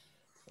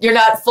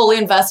not fully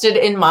invested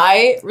in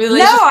my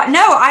relationship.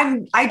 No,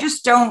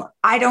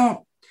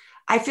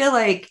 I feel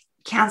like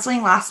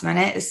canceling last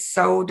minute is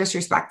so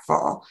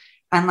disrespectful.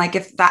 And like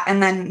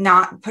and then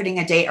not putting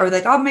a date or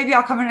like, oh, maybe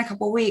I'll come in a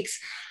couple of weeks.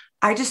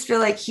 I just feel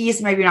like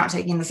he's maybe not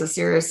taking this as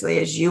seriously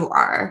as you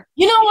are.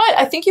 You know what?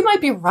 I think you might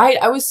be right.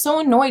 I was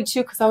so annoyed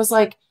too. Cause I was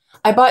like,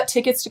 I bought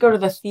tickets to go to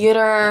the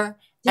theater.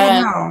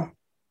 Yeah,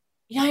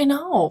 I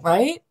know.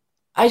 Right.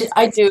 I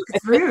do.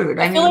 It's rude.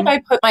 I feel like I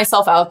put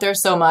myself out there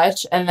so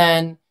much. And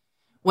then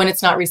when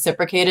it's not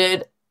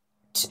reciprocated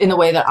in the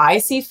way that I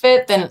see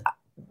fit, then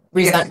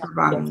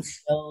resentment.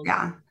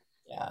 Yeah.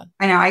 Yeah.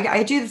 I know.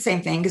 I do the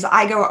same thing because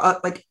I go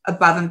up like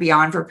above and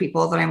beyond for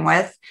people that I'm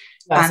with.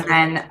 And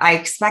then I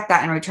expect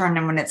that in return.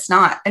 And when it's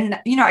not, and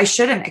I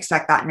shouldn't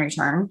expect that in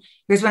return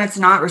because when it's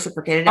not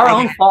reciprocated,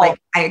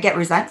 I get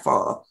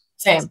resentful.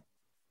 Same.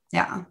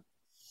 Yeah.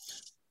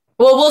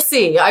 Well, we'll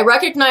see. I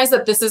recognize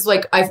that this is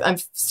like, I'm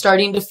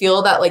starting to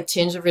feel that like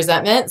tinge of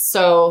resentment.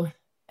 So,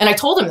 and I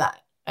told him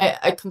that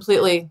I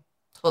completely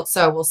told,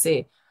 so we'll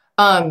see.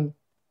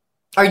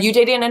 Are you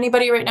dating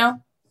anybody right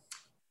now?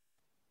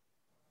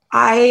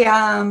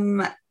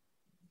 I'm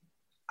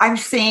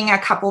seeing a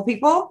couple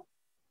people.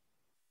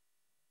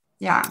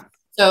 Yeah.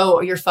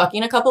 So you're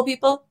fucking a couple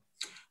people?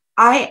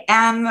 I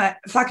am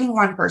fucking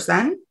one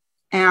person.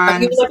 And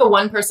are you like a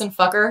one person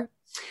fucker?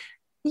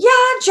 Yeah,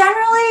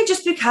 generally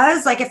just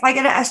because like if I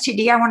get an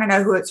STD, I want to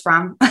know who it's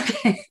from.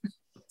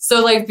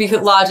 So like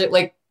because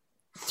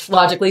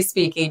logically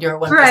speaking, you're a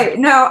one right.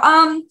 person.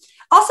 No.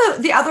 Also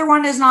the other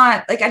one is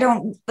not like, I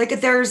don't like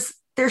there's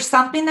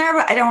something there,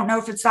 but I don't know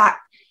if it's that,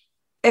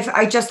 if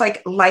I just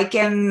like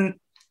him.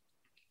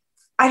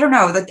 I don't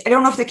know that. I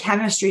don't know if the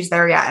chemistry is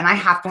there yet. And I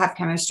have to have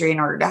chemistry in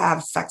order to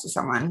have sex with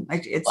someone.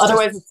 Like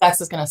otherwise the sex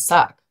is going to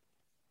suck.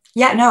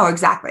 Yeah, no,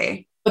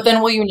 exactly. But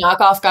then will you knock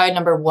off guy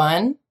number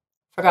one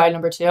for guy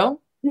number two?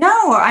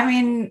 No, I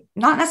mean,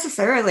 not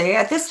necessarily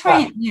at this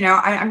point,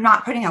 I'm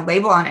not putting a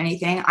label on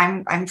anything.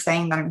 I'm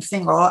saying that I'm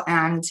single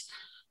and,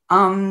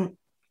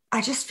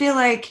 I just feel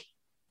like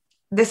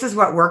this is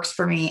what works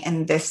for me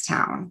in this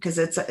town, because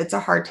it's a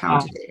hard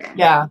town to date in.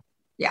 Yeah.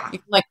 Yeah. You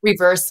can like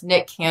reverse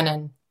Nick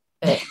Cannon.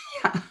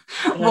 Yeah.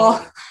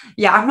 Well,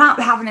 yeah, I'm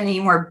not having any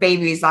more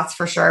babies, that's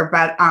for sure.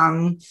 But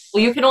well,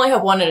 you can only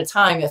have one at a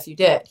time if you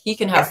did. He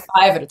can have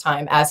 5 at a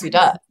time, as he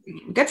does.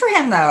 Good for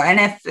him though.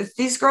 And if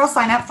these girls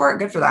sign up for it,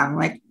 good for them.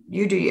 Like,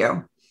 you do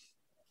you.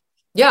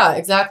 Yeah,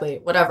 exactly.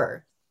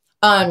 Whatever.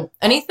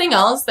 Anything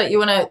else that you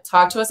want to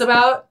talk to us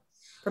about?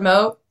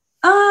 Promote?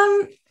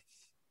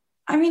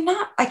 I mean,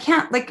 I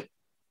can't like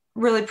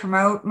really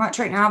promote much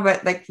right now,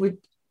 but like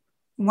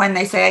when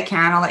they say I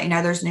can, I'll let you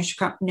know. There's a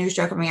new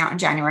show coming out in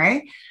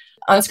January.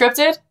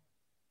 Unscripted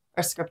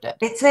or scripted?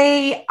 It's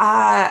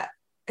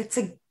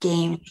a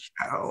game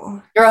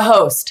show. You're a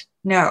host.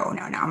 No,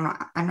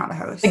 I'm not a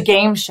host. A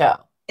game show.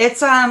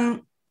 It's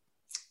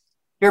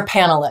you're a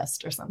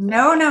panelist or something.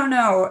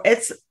 No.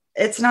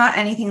 It's not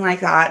anything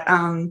like that.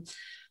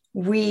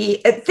 We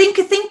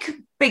think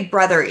Big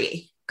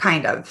Brother-y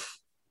kind of.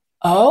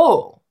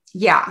 Oh.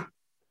 Yeah.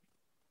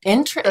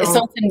 Interesting.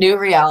 So it's a new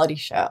reality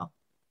show.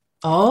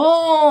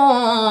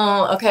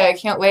 Oh, okay. I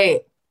can't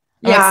wait.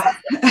 Yeah.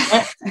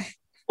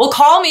 Well,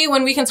 call me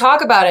when we can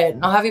talk about it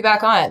and I'll have you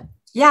back on.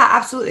 Yeah,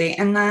 absolutely.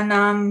 And then,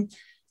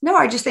 no,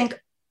 I just think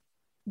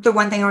the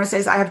one thing I want to say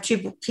is I have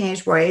 2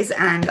 teenage boys,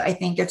 and I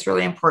think it's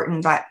really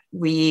important that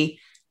we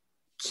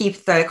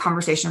keep the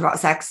conversation about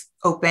sex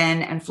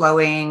open and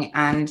flowing,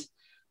 and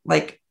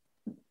like,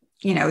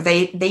 you know,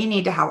 they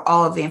need to have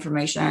all of the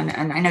information.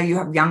 And I know you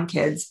have young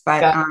kids,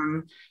 but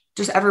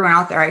just everyone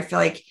out there, I feel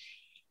like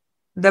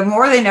the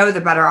more they know,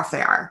 the better off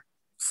they are.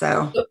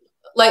 So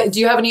like, do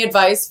you have any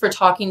advice for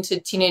talking to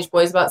teenage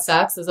boys about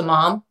sex as a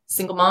mom,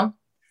 single mom?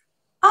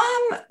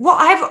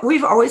 Well,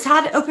 we've always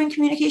had open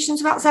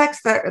communications about sex.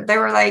 They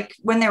were like,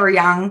 when they were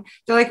young,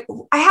 they're like,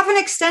 I have an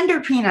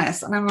extender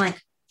penis. And I'm like,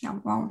 yeah,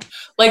 well,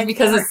 like,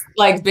 because it's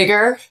like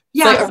bigger.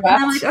 Yeah. Like and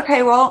I'm like,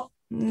 okay, well,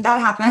 that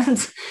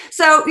happens.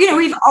 So, you know,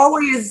 we've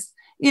always,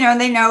 you know, and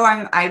they know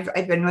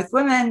I've been with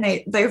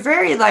women. They're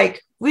very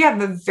like, we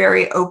have a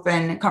very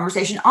open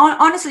conversation,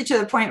 honestly, to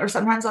the point where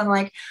sometimes I'm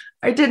like,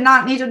 I did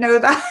not need to know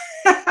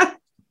that.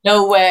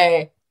 No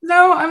way.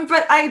 No,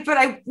 but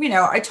I, you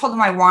know, I told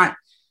them I want,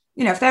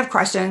 you know, if they have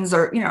questions,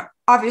 or, you know,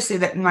 obviously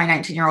that my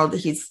 19-year-old,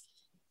 he's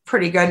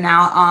pretty good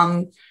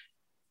now.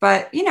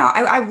 But, you know,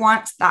 I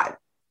want that,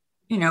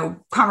 you know,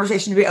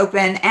 conversation to be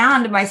open.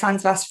 And my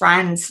son's best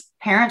friend's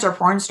parents are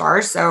porn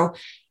stars. So,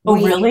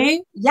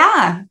 really?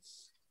 Yeah.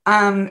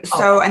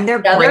 So, and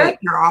they're great.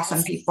 They're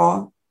awesome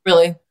people.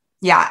 Really?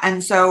 Yeah.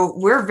 And so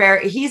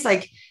he's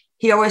like,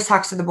 he always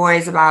talks to the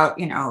boys about,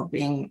 you know,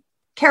 being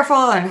careful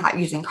and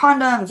using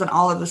condoms and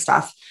all of the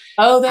stuff.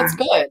 Oh, that's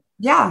good.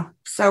 Yeah.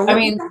 So, I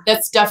mean,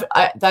 that's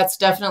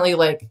definitely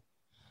like,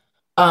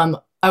 I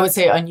would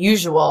say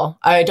unusual.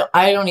 I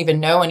don't even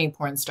know any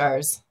porn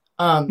stars.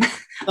 So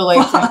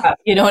like,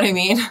 you know what I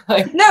mean?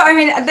 Like, no, I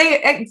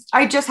mean,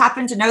 I just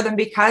happen to know them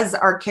because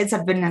our kids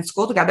have been in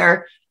school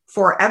together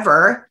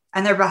forever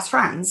and they're best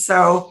friends.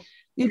 So,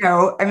 you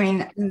know, I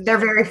mean, they're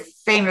very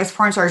famous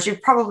porn stars. You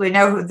probably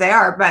know who they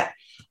are, but,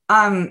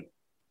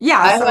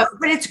 yeah,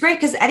 but it's great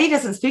because Eddie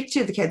doesn't speak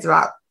to the kids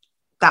about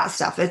that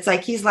stuff. It's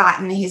like, he's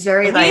Latin. He's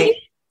very like,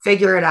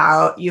 figure it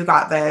out. You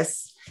got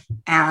this.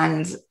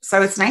 And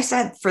so it's nice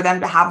for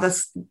them to have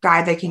this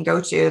guy they can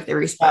go to that they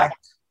respect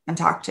and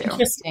talk to.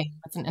 Interesting.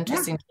 That's an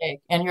interesting take.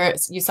 And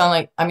you sound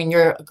like, I mean,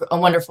 you're a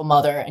wonderful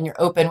mother and you're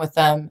open with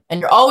them and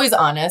you're always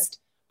honest,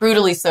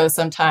 brutally so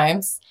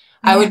sometimes.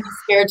 I would be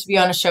scared to be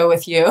on a show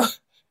with you.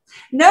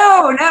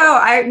 No.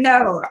 I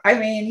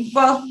mean,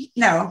 well,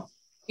 no.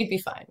 We'd be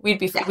fine.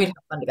 We'd have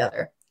fun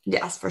together.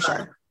 Yes, for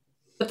sure.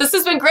 But this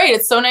has been great.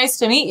 It's so nice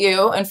to meet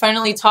you and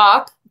finally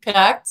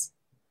connect.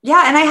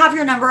 Yeah. And I have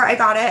your number. I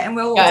got it. And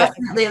we'll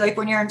definitely, like,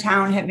 when you're in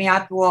town, hit me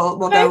up. We'll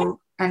go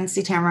and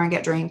see Tamara and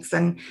get drinks,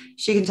 and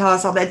she can tell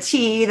us all the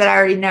tea that I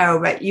already know,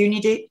 but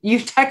you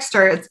text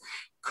her. It's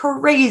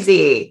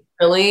crazy.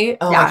 Really?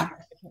 Oh, yeah. I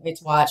can't wait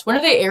to watch. When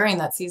are they airing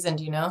that season?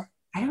 Do you know?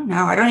 I don't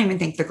know. I don't even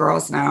think the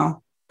girls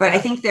know, but I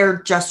think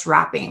they're just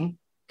wrapping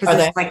because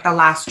it's like the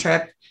last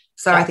trip.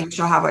 So I think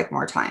she'll have like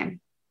more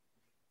time.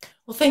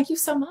 Well, thank you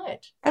so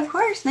much. Of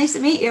course. Nice to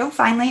meet you.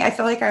 Finally. I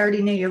feel like I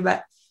already knew you,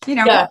 but you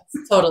know. Yeah,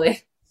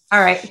 totally. All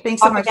right.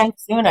 Thanks so much. Again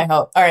soon, I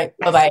hope. All right.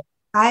 Yes. Bye-bye.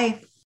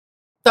 Bye.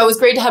 So it was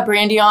great to have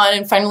Brandy on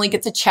and finally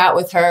get to chat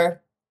with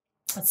her.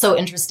 It's so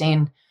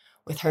interesting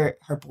with her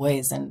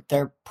boys and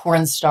their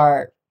porn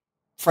star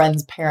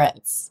friends'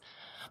 parents.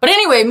 But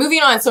anyway,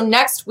 moving on. So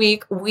next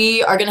week,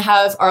 we are going to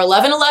have our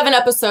 11/11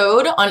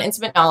 episode on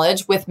Intimate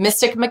Knowledge with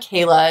Mystic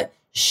Michaela.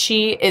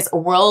 She is a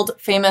world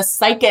famous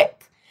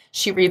psychic.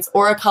 She reads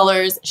aura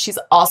colors. She's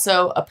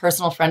also a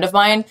personal friend of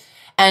mine.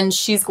 And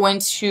she's going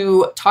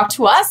to talk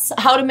to us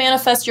how to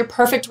manifest your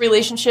perfect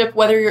relationship,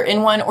 whether you're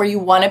in one or you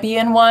want to be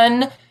in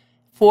one,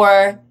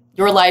 for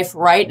your life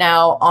right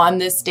now on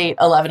this date,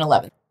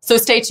 11/11. So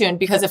stay tuned,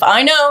 because if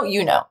I know,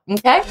 you know.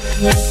 Okay?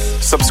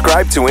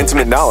 Subscribe to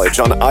Intimate Knowledge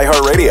on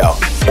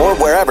iHeartRadio or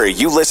wherever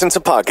you listen to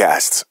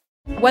podcasts.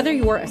 Whether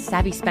you're a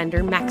savvy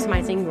spender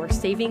maximizing your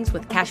savings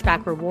with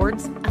cashback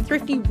rewards, a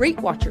thrifty rate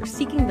watcher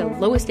seeking the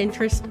lowest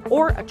interest,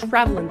 or a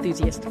travel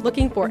enthusiast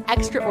looking for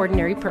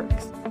extraordinary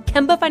perks,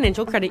 Kemba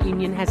Financial Credit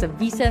Union has a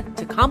visa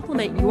to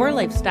complement your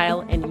lifestyle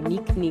and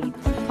unique needs.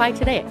 Apply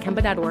today at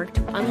Kemba.org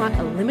to unlock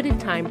a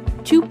limited-time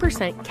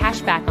 2%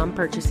 cash back on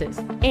purchases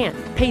and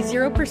pay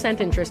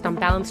 0% interest on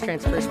balance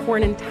transfers for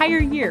an entire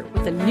year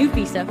with a new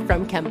visa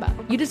from Kemba.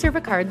 You deserve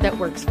a card that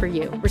works for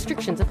you.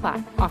 Restrictions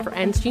apply. Offer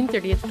ends June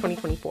 30th,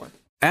 2024.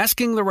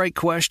 Asking the right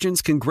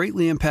questions can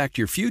greatly impact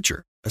your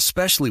future,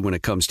 especially when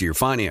it comes to your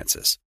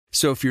finances.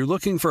 So if you're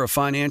looking for a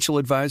financial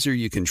advisor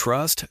you can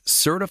trust,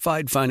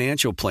 certified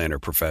financial planner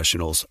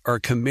professionals are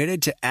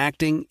committed to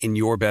acting in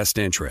your best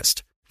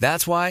interest.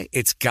 That's why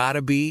it's got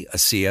to be a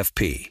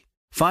CFP.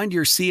 Find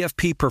your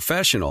CFP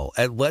professional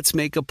at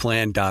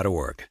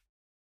letsmakeaplan.org.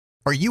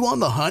 Are you on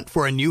the hunt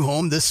for a new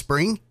home this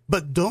spring,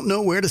 but don't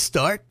know where to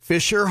start?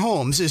 Fisher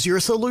Homes is your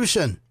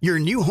solution. Your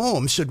new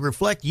home should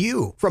reflect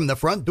you, from the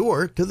front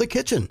door to the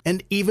kitchen,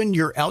 and even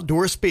your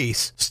outdoor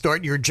space.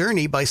 Start your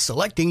journey by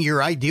selecting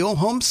your ideal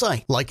home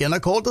site, like in a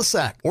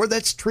cul-de-sac or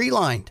that's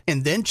tree-lined,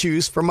 and then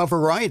choose from a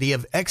variety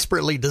of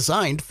expertly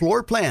designed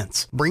floor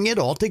plans. Bring it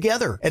all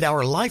together at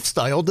our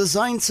Lifestyle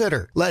Design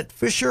Center. Let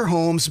Fisher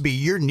Homes be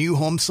your new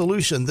home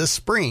solution this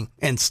spring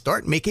and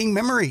start making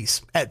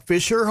memories at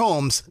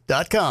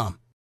FisherHomes.com.